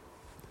anywhere.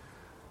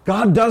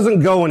 God doesn't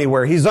go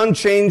anywhere. He's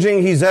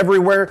unchanging. He's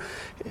everywhere.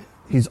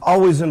 He's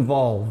always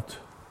involved,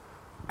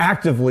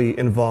 actively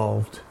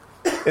involved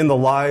in the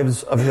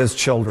lives of His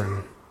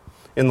children,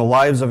 in the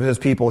lives of His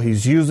people.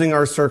 He's using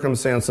our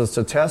circumstances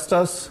to test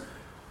us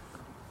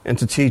and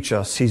to teach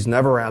us. He's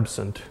never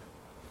absent.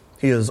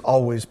 He is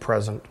always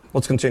present.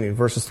 Let's continue,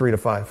 verses 3 to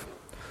 5.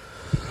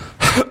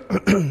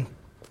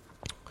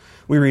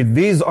 We read,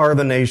 "These are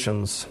the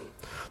nations,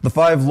 the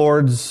 5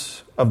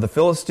 lords of the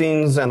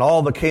Philistines, and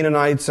all the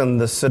Canaanites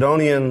and the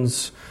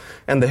Sidonians,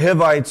 and the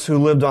Hivites who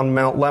lived on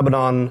Mount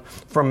Lebanon,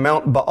 from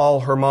Mount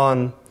Baal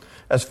Hermon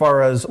as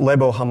far as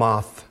Lebo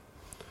Hamath.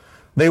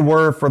 They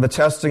were for the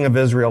testing of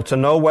Israel, to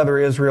know whether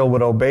Israel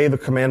would obey the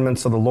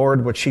commandments of the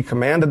Lord, which He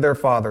commanded their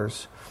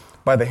fathers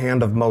by the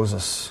hand of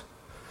Moses.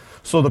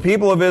 So the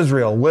people of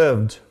Israel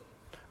lived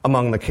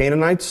among the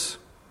Canaanites,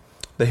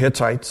 the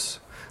Hittites,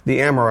 the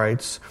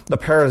Amorites, the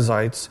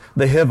Perizzites,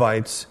 the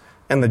Hivites,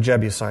 and the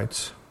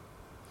Jebusites."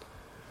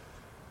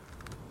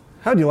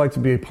 How'd you like to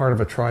be a part of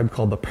a tribe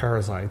called the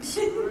Perizzites?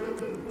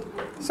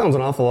 Sounds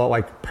an awful lot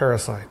like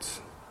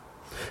parasites.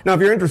 Now, if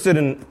you're interested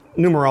in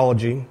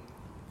numerology,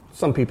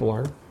 some people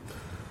are,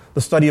 the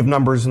study of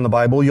numbers in the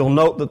Bible, you'll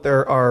note that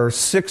there are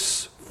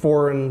 6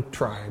 foreign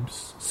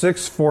tribes,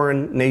 6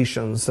 foreign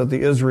nations that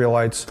the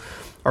Israelites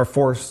are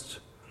forced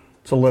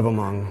to live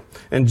among.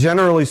 And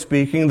generally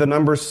speaking, the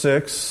number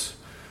 6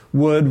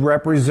 would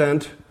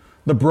represent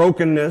the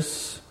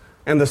brokenness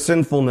and the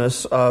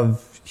sinfulness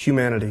of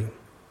humanity.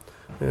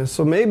 And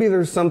so maybe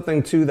there's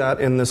something to that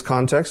in this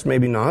context,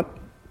 maybe not.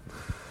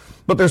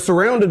 But they're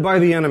surrounded by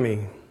the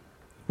enemy,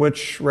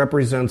 which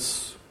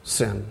represents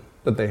sin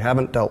that they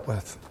haven't dealt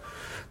with.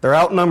 They're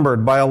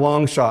outnumbered by a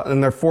long shot,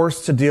 and they're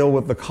forced to deal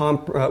with the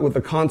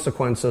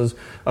consequences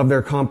of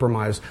their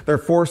compromise. They're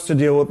forced to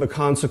deal with the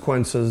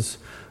consequences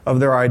of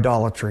their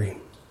idolatry.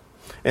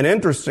 And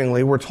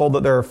interestingly, we're told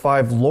that there are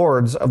 5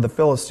 lords of the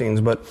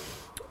Philistines, but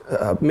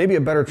maybe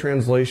a better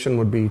translation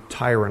would be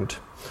tyrant.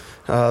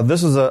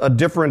 This is a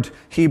different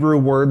Hebrew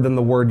word than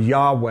the word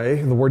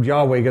Yahweh. The word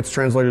Yahweh gets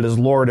translated as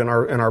Lord in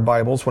our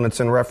Bibles when it's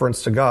in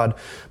reference to God.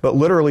 But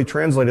literally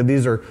translated,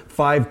 these are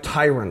 5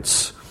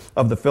 tyrants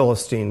of the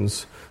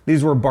Philistines.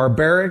 These were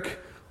barbaric,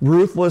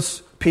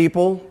 ruthless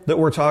people that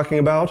we're talking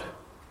about.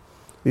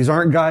 These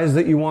aren't guys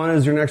that you want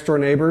as your next door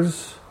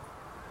neighbors.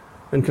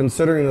 And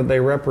considering that they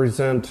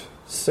represent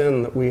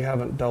sin that we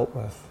haven't dealt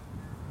with,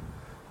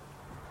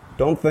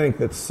 don't think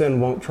that sin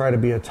won't try to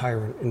be a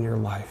tyrant in your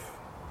life.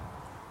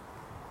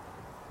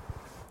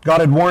 God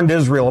had warned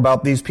Israel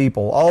about these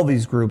people, all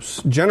these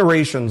groups,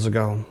 generations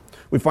ago.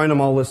 We find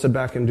them all listed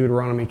back in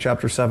Deuteronomy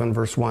chapter 7,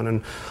 verse 1.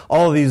 And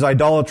all of these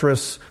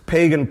idolatrous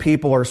pagan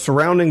people are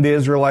surrounding the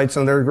Israelites,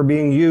 and they're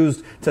being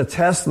used to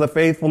test the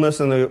faithfulness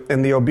and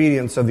the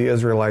obedience of the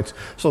Israelites.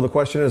 So the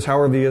question is, how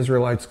are the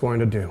Israelites going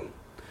to do?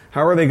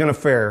 How are they going to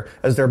fare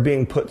as they're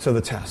being put to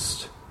the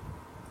test?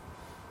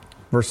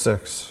 Verse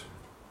 6.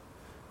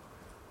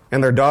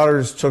 And their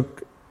daughters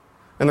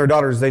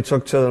they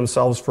took to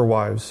themselves for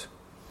wives,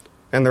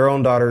 and their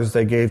own daughters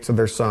they gave to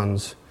their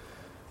sons,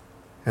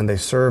 and they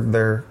served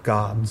their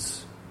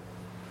gods.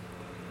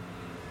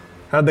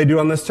 How'd they do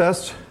on this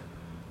test?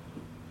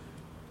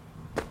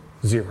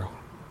 0.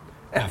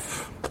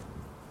 F.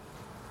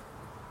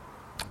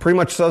 Pretty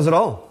much says it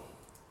all.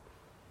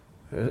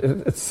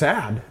 It's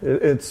sad.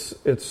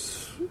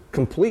 It's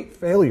complete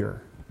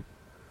failure.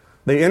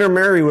 They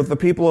intermarry with the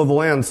people of the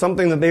land,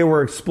 something that they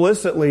were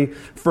explicitly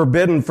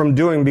forbidden from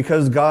doing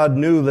because God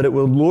knew that it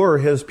would lure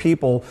his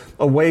people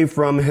away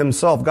from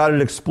himself. God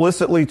had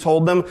explicitly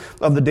told them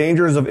of the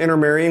dangers of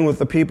intermarrying with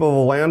the people of the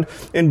land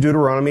in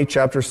Deuteronomy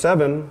chapter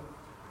 7,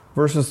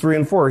 verses 3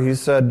 and 4. He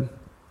said,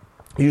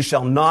 "You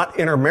shall not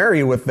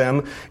intermarry with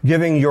them,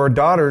 giving your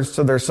daughters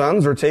to their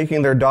sons or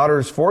taking their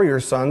daughters for your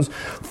sons,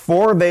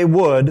 for they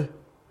would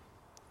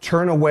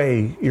turn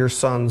away your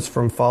sons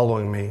from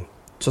following me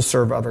to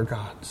serve other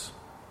gods."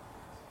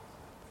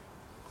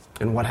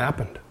 And what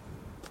happened?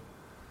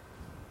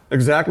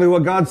 Exactly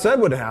what God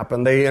said would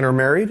happen. They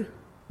intermarried.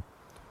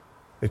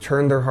 They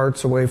turned their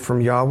hearts away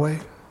from Yahweh.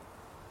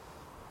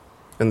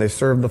 And they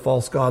served the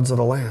false gods of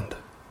the land.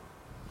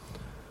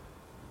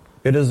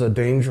 It is a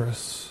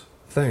dangerous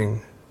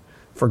thing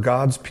for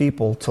God's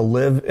people to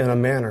live in a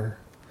manner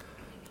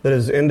that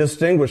is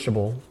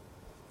indistinguishable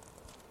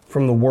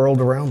from the world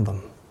around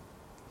them.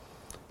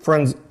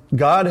 Friends,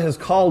 God has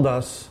called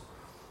us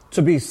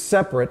to be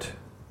separate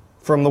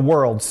from the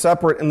world.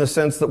 Separate in the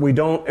sense that we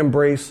don't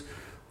embrace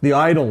the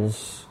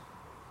idols,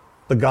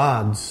 the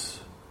gods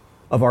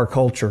of our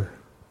culture.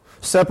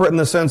 Separate in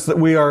the sense that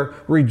we are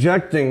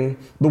rejecting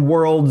the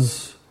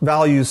world's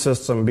value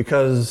system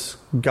because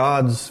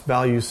God's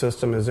value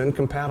system is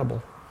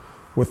incompatible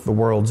with the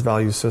world's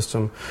value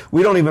system.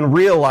 We don't even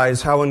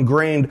realize how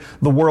ingrained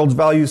the world's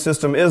value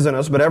system is in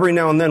us, but every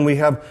now and then we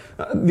have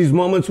these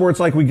moments where it's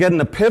like we get an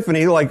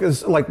epiphany, like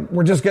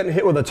we're just getting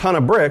hit with a ton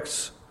of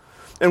bricks,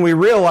 and we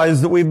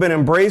realize that we've been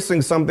embracing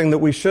something that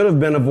we should have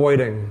been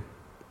avoiding.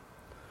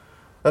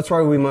 That's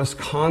why we must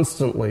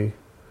constantly,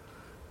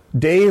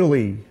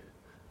 daily,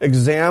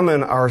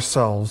 examine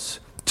ourselves,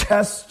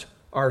 test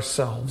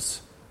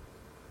ourselves.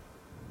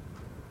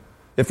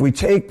 If we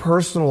take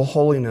personal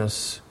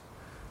holiness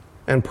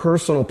and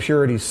personal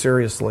purity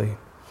seriously,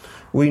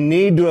 we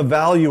need to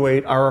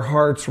evaluate our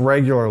hearts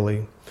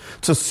regularly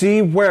to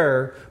see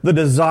where the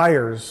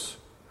desires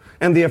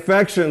and the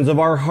affections of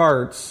our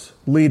hearts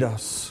lead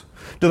us.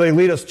 Do they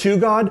lead us to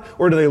God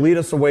or do they lead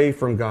us away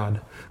from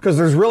God? Because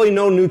there's really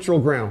no neutral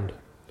ground.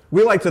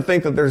 We like to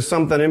think that there's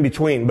something in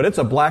between, but it's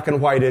a black and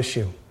white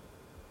issue.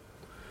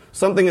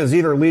 Something is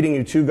either leading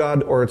you to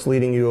God or it's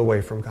leading you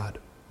away from God.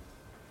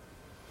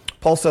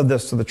 Paul said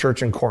this to the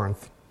church in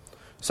Corinth.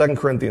 2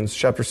 Corinthians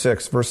chapter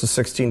 6, verses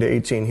 16 to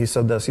 18. He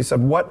said this. He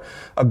said, "What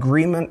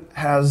agreement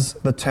has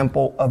the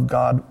temple of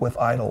God with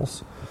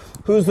idols?"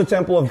 Who's the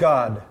temple of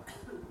God?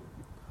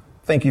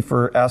 Thank you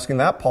for asking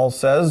that. Paul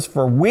says,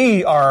 "For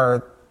we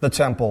are the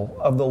temple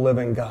of the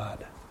living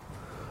God."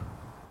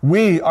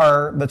 We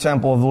are the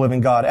temple of the living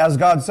God. As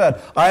God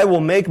said, I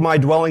will make my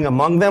dwelling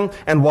among them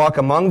and walk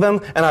among them,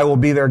 and I will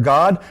be their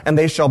God, and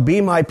they shall be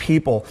my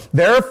people.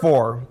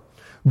 Therefore,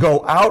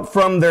 go out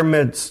from their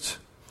midst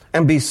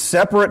and be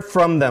separate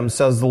from them,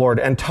 says the Lord,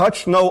 and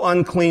touch no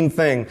unclean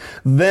thing.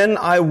 Then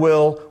I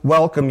will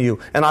welcome you,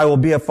 and I will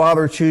be a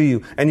father to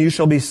you, and you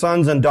shall be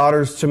sons and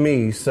daughters to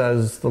me,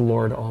 says the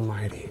Lord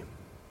Almighty.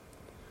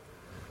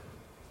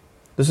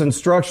 This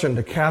instruction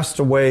to cast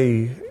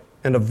away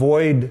and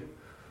avoid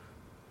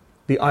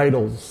the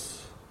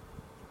idols,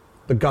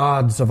 the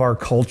gods of our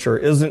culture,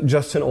 isn't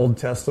just an Old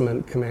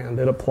Testament command.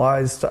 It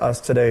applies to us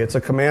today. It's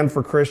a command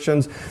for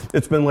Christians.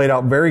 It's been laid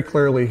out very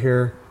clearly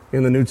here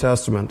in the New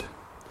Testament.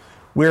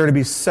 We are to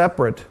be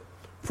separate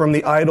from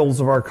the idols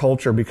of our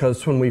culture,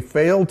 because when we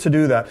fail to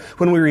do that,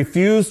 when we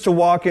refuse to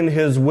walk in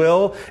His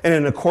will and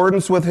in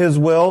accordance with His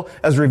will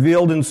as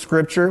revealed in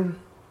Scripture,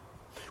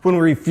 when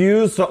we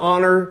refuse to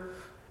honor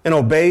and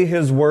obey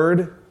His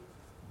word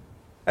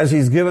as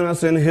He's given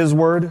us in His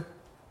word,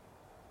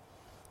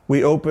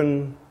 we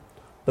open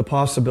the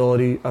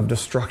possibility of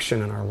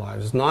destruction in our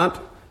lives.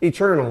 Not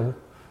eternal,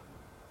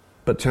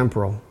 but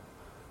temporal.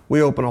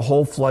 We open a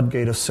whole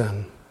floodgate of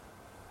sin.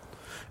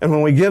 And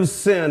when we give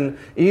sin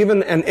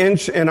even an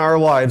inch in our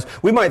lives,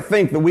 we might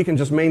think that we can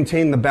just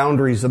maintain the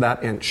boundaries of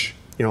that inch.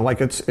 You know,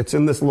 like it's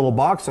in this little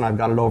box and I've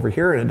got it over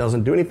here and it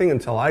doesn't do anything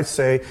until I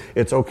say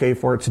it's okay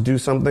for it to do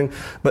something.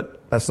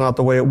 But that's not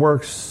the way it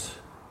works.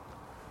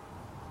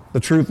 The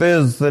truth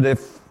is that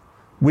if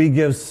we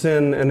give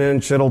sin an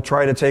inch, it'll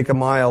try to take a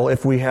mile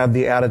if we have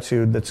the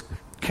attitude that's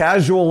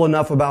casual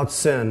enough about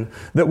sin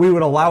that we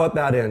would allow it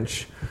that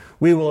inch.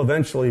 We will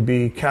eventually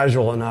be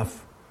casual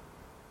enough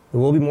that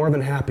we'll be more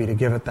than happy to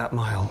give it that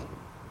mile.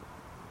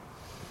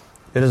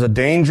 It is a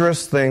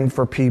dangerous thing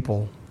for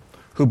people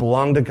who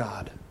belong to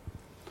God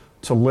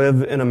to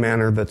live in a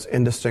manner that's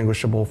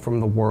indistinguishable from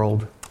the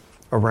world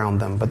around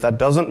them. But that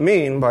doesn't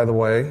mean, by the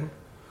way,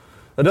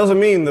 that doesn't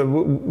mean that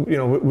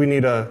we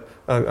need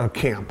a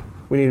camp.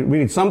 We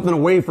need something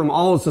away from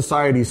all of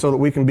society so that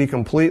we can be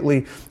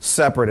completely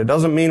separate. It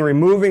doesn't mean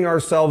removing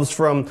ourselves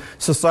from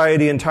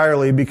society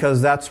entirely,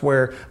 because that's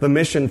where the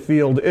mission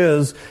field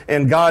is,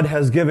 and God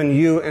has given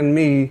you and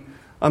me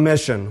a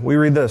mission. We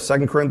read this,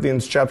 2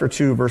 Corinthians chapter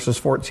 2, verses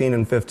 14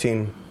 and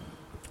 15.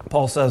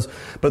 Paul says,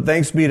 "But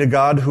thanks be to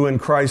God who in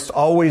Christ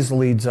always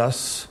leads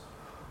us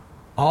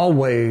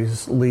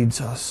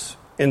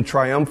in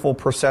triumphal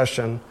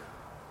procession,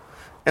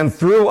 and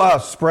through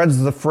us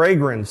spreads the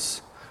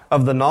fragrance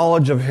of the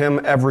knowledge of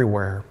Him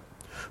everywhere.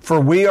 For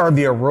we are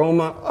the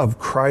aroma of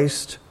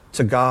Christ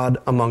to God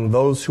among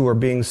those who are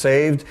being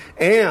saved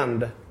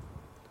and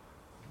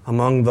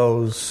among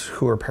those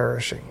who are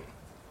perishing."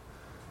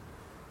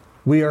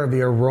 We are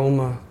the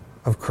aroma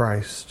of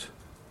Christ.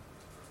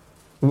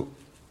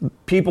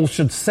 People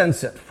should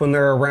sense it when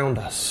they're around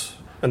us,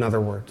 in other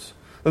words.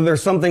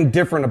 There's something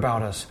different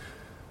about us.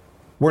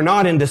 We're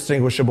not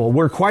indistinguishable.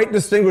 We're quite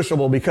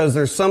distinguishable because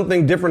there's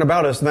something different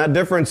about us. And that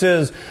difference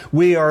is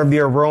we are the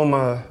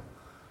aroma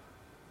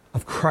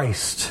of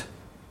Christ.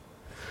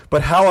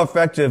 But how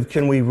effective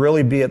can we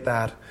really be at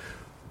that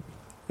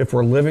if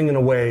we're living in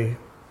a way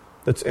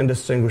that's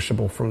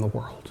indistinguishable from the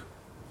world?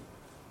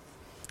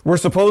 We're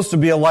supposed to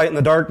be a light in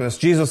the darkness.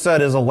 Jesus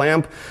said, "Is a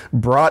lamp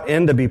brought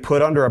in to be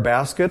put under a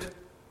basket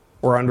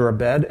or under a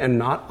bed and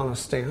not on a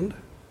stand?"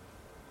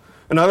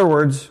 In other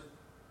words,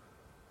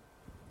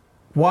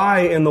 why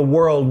in the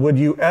world would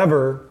you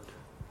ever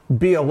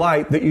be a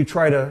light that you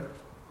try to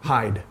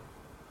hide?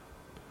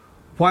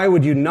 Why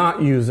would you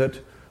not use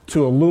it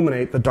to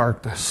illuminate the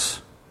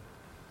darkness?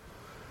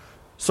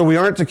 So we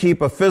aren't to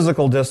keep a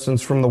physical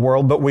distance from the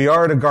world, but we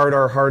are to guard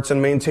our hearts and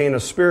maintain a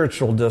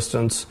spiritual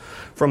distance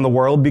from the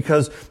world,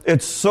 because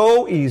it's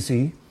so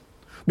easy,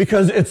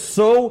 because it's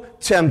so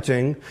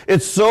tempting,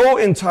 it's so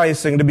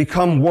enticing to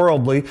become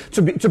worldly,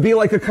 to be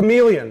like a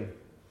chameleon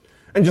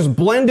and just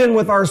blend in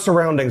with our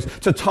surroundings,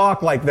 to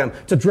talk like them,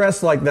 to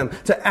dress like them,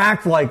 to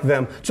act like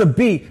them, to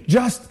be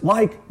just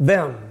like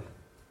them.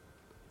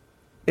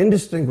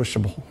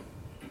 Indistinguishable.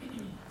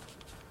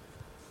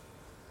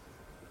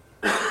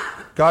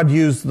 God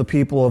used the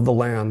people of the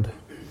land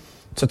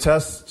to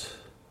test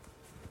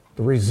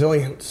the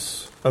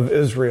resilience of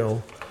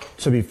Israel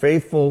to be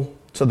faithful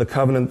to the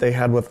covenant they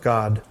had with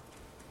God,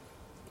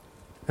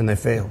 and they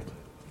failed.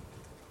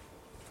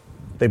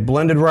 They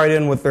blended right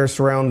in with their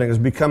surroundings,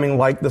 becoming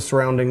like the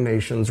surrounding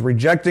nations,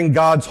 rejecting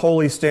God's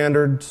holy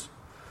standards,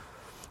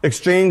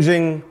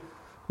 exchanging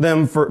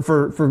them for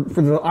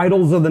the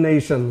idols of the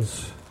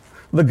nations,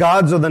 the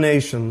gods of the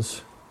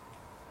nations.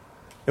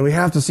 And we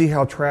have to see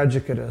how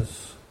tragic it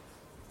is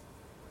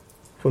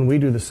when we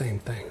do the same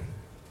thing.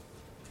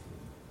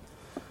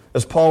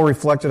 As Paul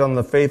reflected on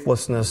the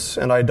faithlessness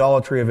and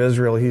idolatry of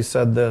Israel, he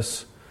said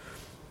this,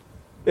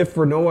 if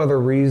for no other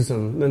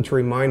reason than to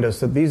remind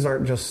us that these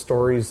aren't just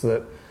stories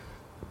that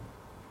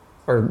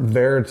are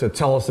there to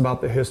tell us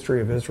about the history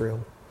of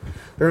Israel.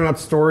 They're not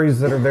stories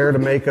that are there to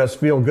make us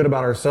feel good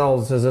about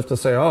ourselves, as if to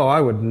say, "Oh,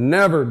 I would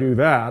never do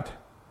that."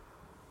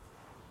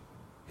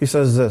 He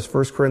says this,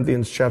 1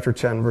 Corinthians chapter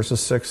 10, verses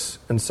 6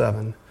 and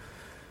 7.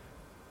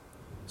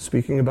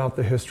 Speaking about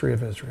the history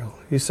of Israel.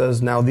 He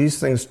says, now these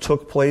things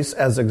took place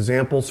as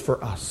examples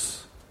for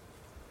us.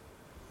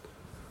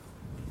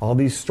 All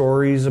these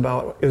stories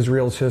about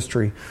Israel's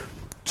history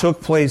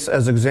took place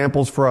as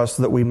examples for us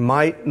that we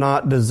might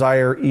not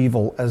desire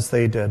evil as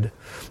they did.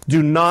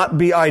 Do not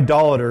be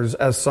idolaters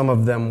as some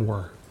of them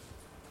were.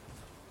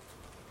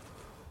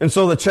 And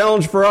so the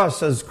challenge for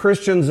us as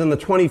Christians in the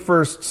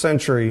 21st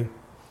century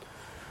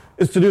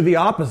is to do the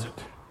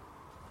opposite.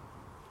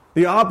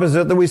 The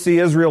opposite that we see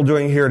Israel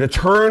doing here, to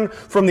turn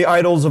from the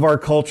idols of our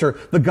culture,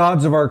 the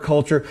gods of our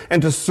culture,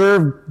 and to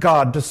serve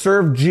God, to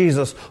serve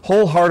Jesus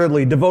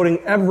wholeheartedly, devoting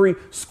every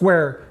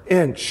square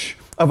inch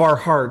of our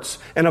hearts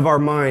and of our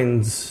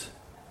minds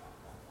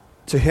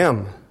to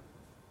Him,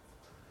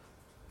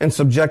 and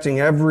subjecting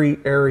every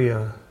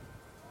area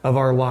of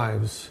our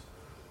lives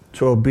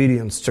to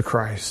obedience to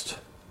Christ.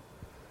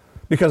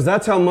 Because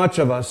that's how much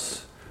of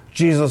us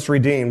Jesus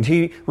redeemed.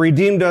 He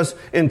redeemed us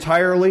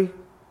entirely,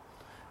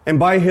 and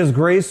by His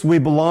grace we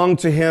belong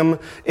to Him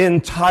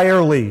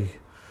entirely.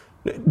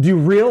 Do you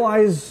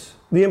realize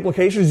the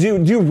implications?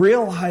 Do you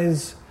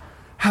realize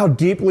how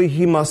deeply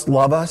He must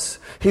love us?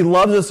 He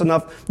loves us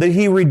enough that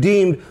He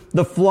redeemed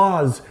the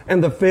flaws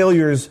and the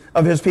failures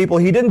of His people.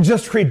 He didn't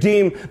just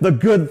redeem the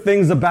good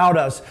things about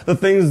us, the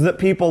things that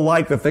people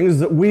like, the things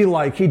that we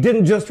like. He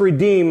didn't just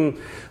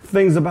redeem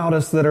things about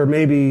us that are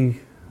maybe,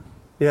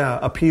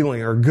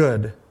 appealing or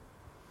good.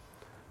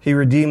 He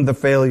redeemed the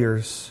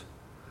failures.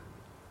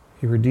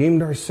 He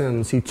redeemed our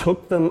sins. He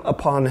took them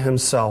upon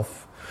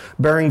Himself,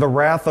 bearing the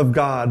wrath of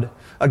God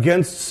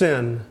against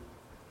sin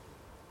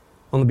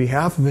on the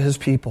behalf of His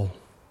people.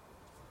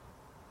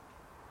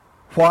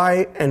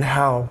 Why and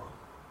how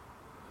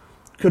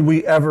could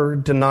we ever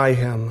deny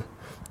Him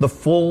the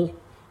full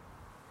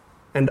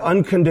and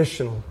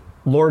unconditional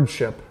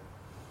lordship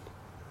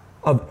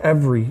of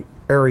every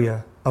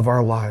area of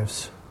our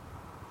lives?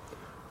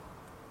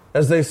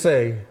 As they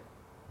say,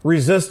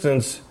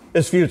 resistance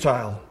is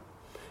futile.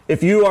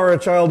 If you are a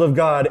child of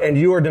God and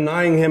you are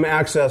denying Him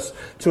access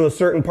to a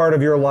certain part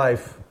of your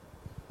life,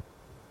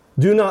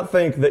 do not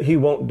think that He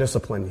won't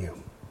discipline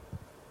you.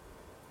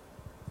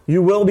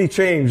 You will be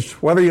changed,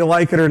 whether you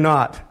like it or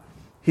not.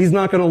 He's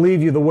not going to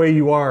leave you the way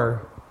you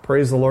are.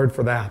 Praise the Lord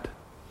for that.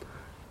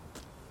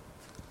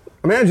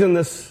 Imagine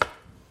this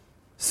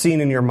scene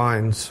in your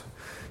minds.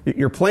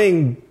 You're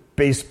playing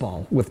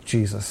baseball with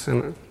Jesus.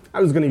 And I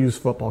was going to use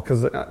football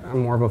because I'm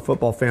more of a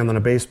football fan than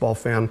a baseball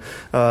fan.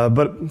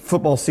 But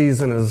football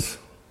season is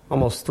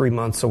almost 3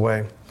 months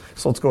away.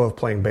 So let's go with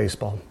playing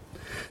baseball.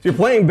 So you're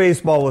playing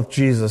baseball with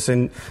Jesus.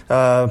 And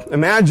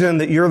imagine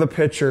that you're the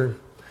pitcher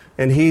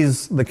and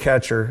He's the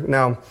catcher.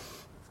 Now,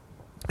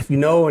 if you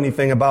know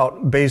anything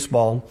about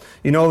baseball,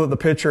 you know that the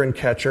pitcher and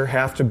catcher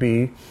have to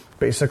be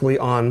basically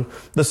on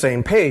the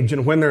same page.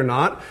 And when they're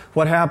not,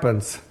 what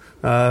happens?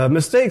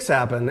 Mistakes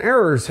happen,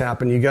 errors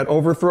happen, you get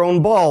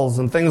overthrown balls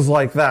and things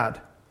like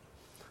that.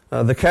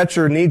 The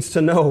catcher needs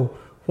to know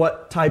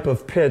what type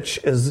of pitch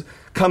is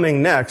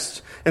coming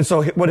next. And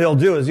so what he'll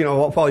do is,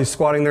 while he's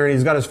squatting there and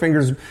he's got his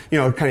fingers,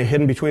 kind of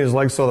hidden between his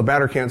legs so the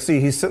batter can't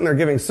see, he's sitting there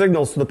giving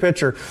signals to the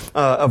pitcher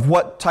of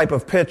what type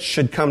of pitch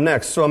should come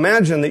next. So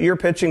imagine that you're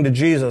pitching to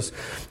Jesus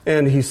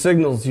and He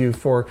signals you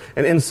for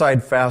an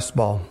inside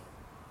fastball.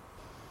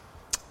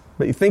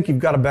 But you think you've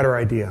got a better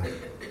idea.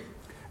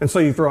 And so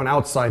you throw an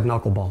outside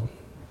knuckleball.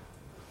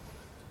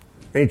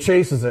 And He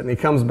chases it and He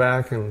comes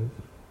back and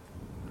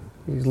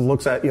He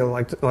looks at you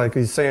like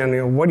He's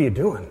saying, what are you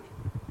doing?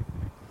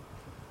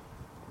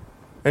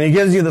 And He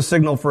gives you the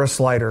signal for a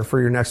slider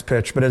for your next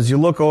pitch. But as you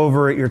look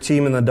over at your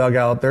team in the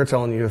dugout, they're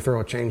telling you to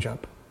throw a changeup.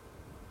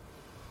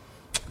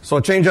 So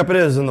a changeup it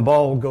is, and the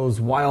ball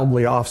goes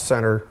wildly off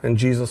center, and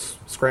Jesus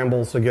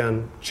scrambles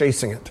again,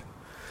 chasing it.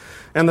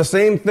 And the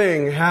same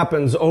thing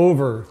happens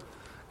over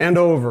and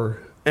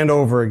over and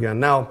over again.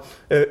 Now,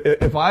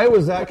 if I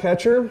was that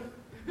catcher,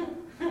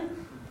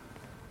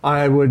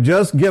 I would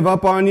just give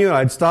up on you.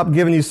 I'd stop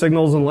giving you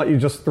signals and let you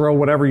just throw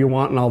whatever you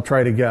want, and I'll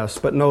try to guess.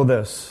 But know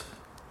this.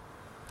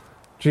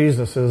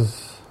 Jesus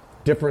is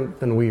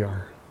different than we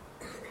are.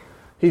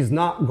 He's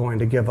not going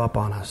to give up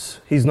on us.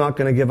 He's not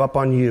going to give up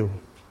on you.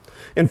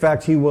 In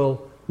fact, He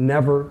will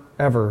never,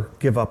 ever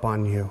give up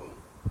on you.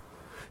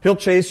 He'll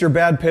chase your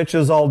bad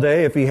pitches all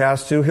day if He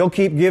has to. He'll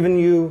keep giving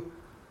you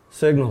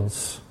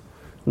signals,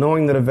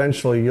 knowing that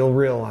eventually you'll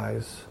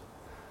realize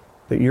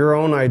that your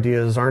own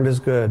ideas aren't as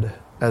good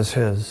as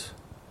His.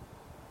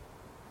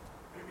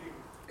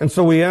 And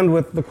so we end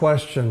with the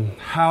question,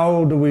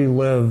 how do we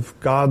live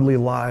godly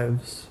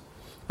lives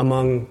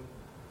among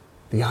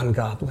the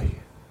ungodly?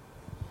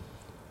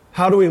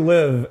 How do we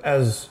live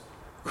as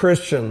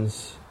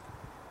Christians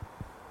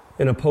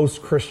in a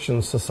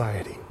post-Christian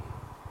society?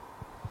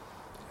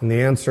 And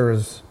the answer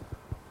is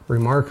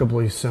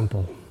remarkably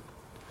simple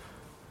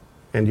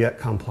and yet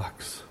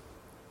complex,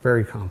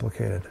 very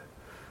complicated,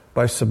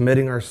 by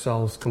submitting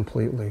ourselves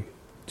completely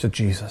to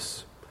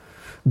Jesus,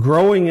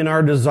 growing in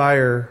our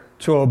desire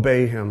to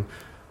obey Him.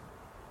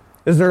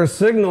 Is there a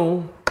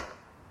signal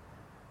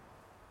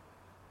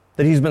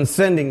that he's been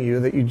sending you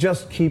that you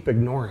just keep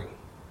ignoring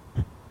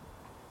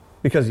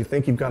because you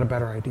think you've got a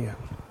better idea?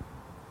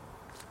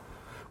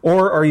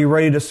 Or are you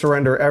ready to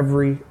surrender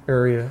every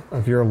area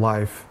of your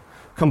life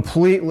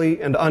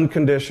completely and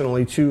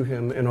unconditionally to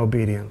him in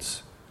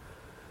obedience?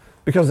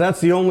 Because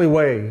that's the only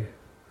way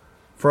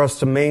for us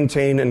to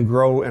maintain and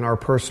grow in our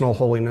personal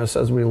holiness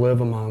as we live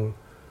among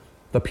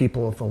the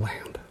people of the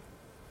land.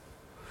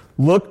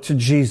 Look to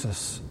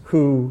Jesus,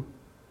 who,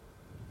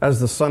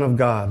 as the Son of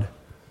God,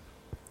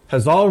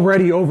 has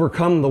already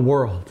overcome the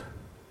world,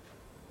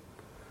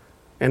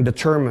 and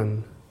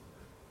determine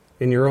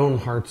in your own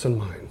hearts and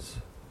minds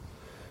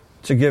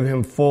to give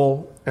him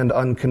full and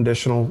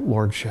unconditional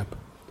lordship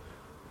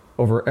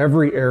over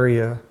every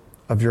area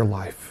of your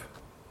life,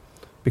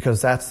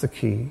 because that's the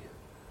key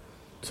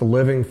to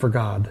living for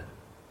God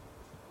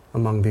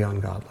among the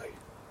ungodly.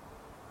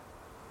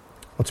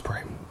 Let's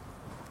pray.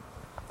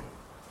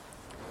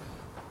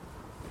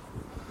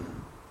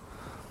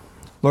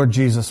 Lord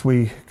Jesus,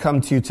 we come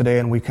to you today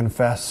and we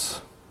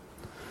confess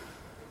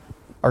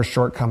our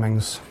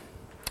shortcomings.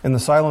 In the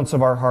silence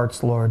of our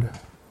hearts, Lord,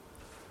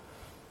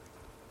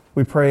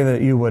 we pray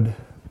that you would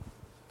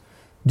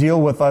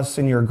deal with us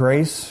in your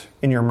grace,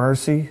 in your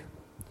mercy.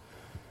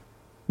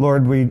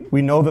 Lord,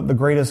 we know that the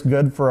greatest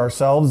good for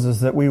ourselves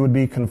is that we would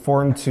be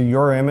conformed to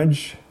your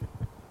image,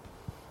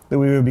 that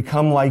we would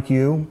become like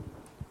you.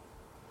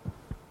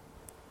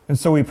 And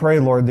so we pray,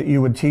 Lord, that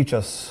you would teach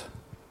us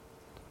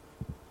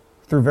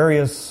through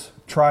various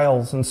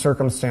trials and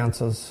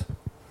circumstances,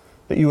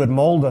 that you would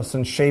mold us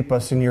and shape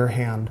us in your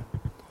hand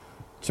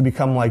to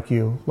become like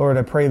you. Lord,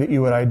 I pray that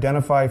you would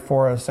identify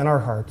for us in our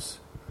hearts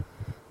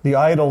the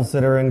idols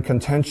that are in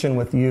contention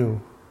with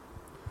you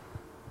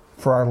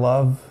for our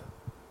love,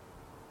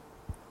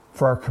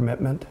 for our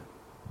commitment.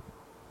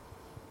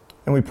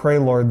 And we pray,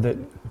 Lord, that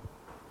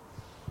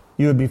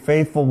you would be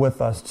faithful with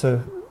us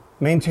to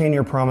maintain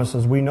your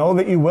promises. We know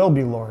that you will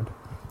be, Lord,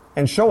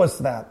 and show us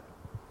that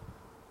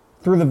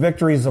through the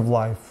victories of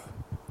life.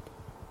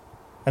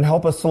 And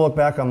help us to look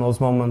back on those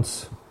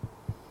moments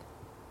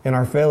in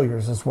our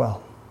failures as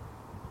well.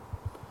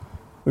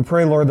 We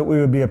pray, Lord, that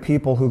we would be a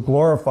people who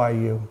glorify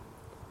you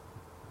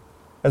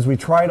as we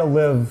try to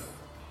live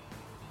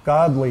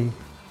godly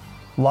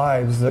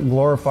lives that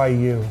glorify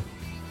you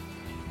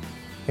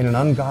in an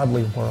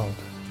ungodly world.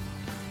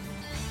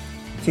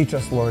 Teach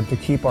us, Lord, to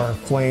keep our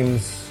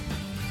flames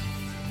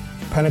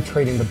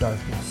penetrating the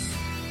darkness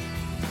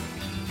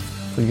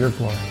for your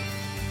glory.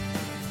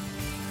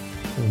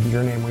 In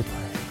your name we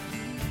pray.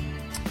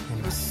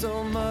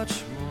 Amen.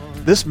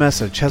 This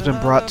message has been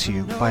brought to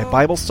you by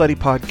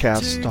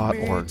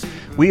BibleStudyPodcasts.org.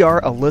 We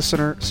are a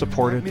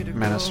listener-supported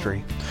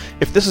ministry.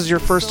 If this is your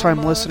first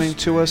time listening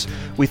to us,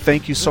 we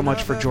thank you so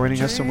much for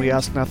joining us, and we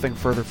ask nothing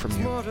further from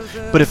you.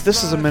 But if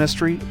this is a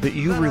ministry that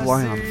you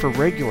rely on for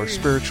regular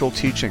spiritual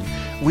teaching,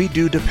 we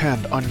do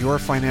depend on your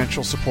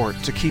financial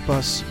support to keep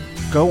us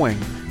going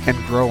and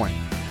growing.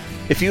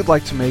 If you'd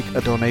like to make a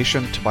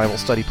donation to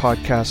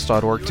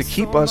BibleStudyPodcasts.org to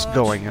keep us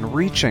going and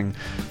reaching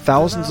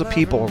thousands of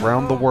people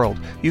around the world,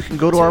 you can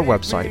go to our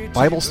website,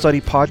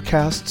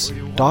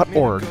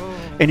 BibleStudyPodcasts.org,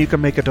 and you can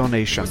make a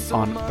donation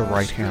on the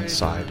right-hand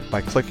side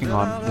by clicking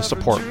on the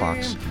support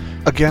box.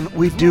 Again,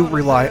 we do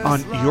rely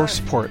on your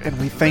support, and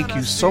we thank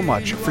you so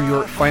much for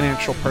your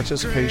financial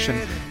participation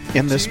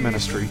in this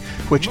ministry,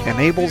 which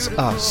enables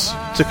us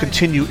to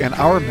continue in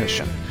our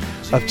mission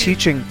of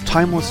teaching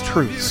timeless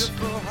truths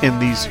in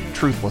these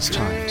truthless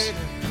times.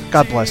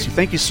 God bless you.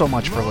 Thank you so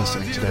much for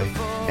listening today,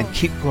 and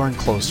keep growing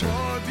closer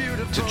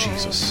to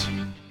Jesus.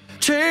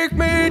 Take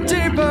me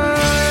deeper.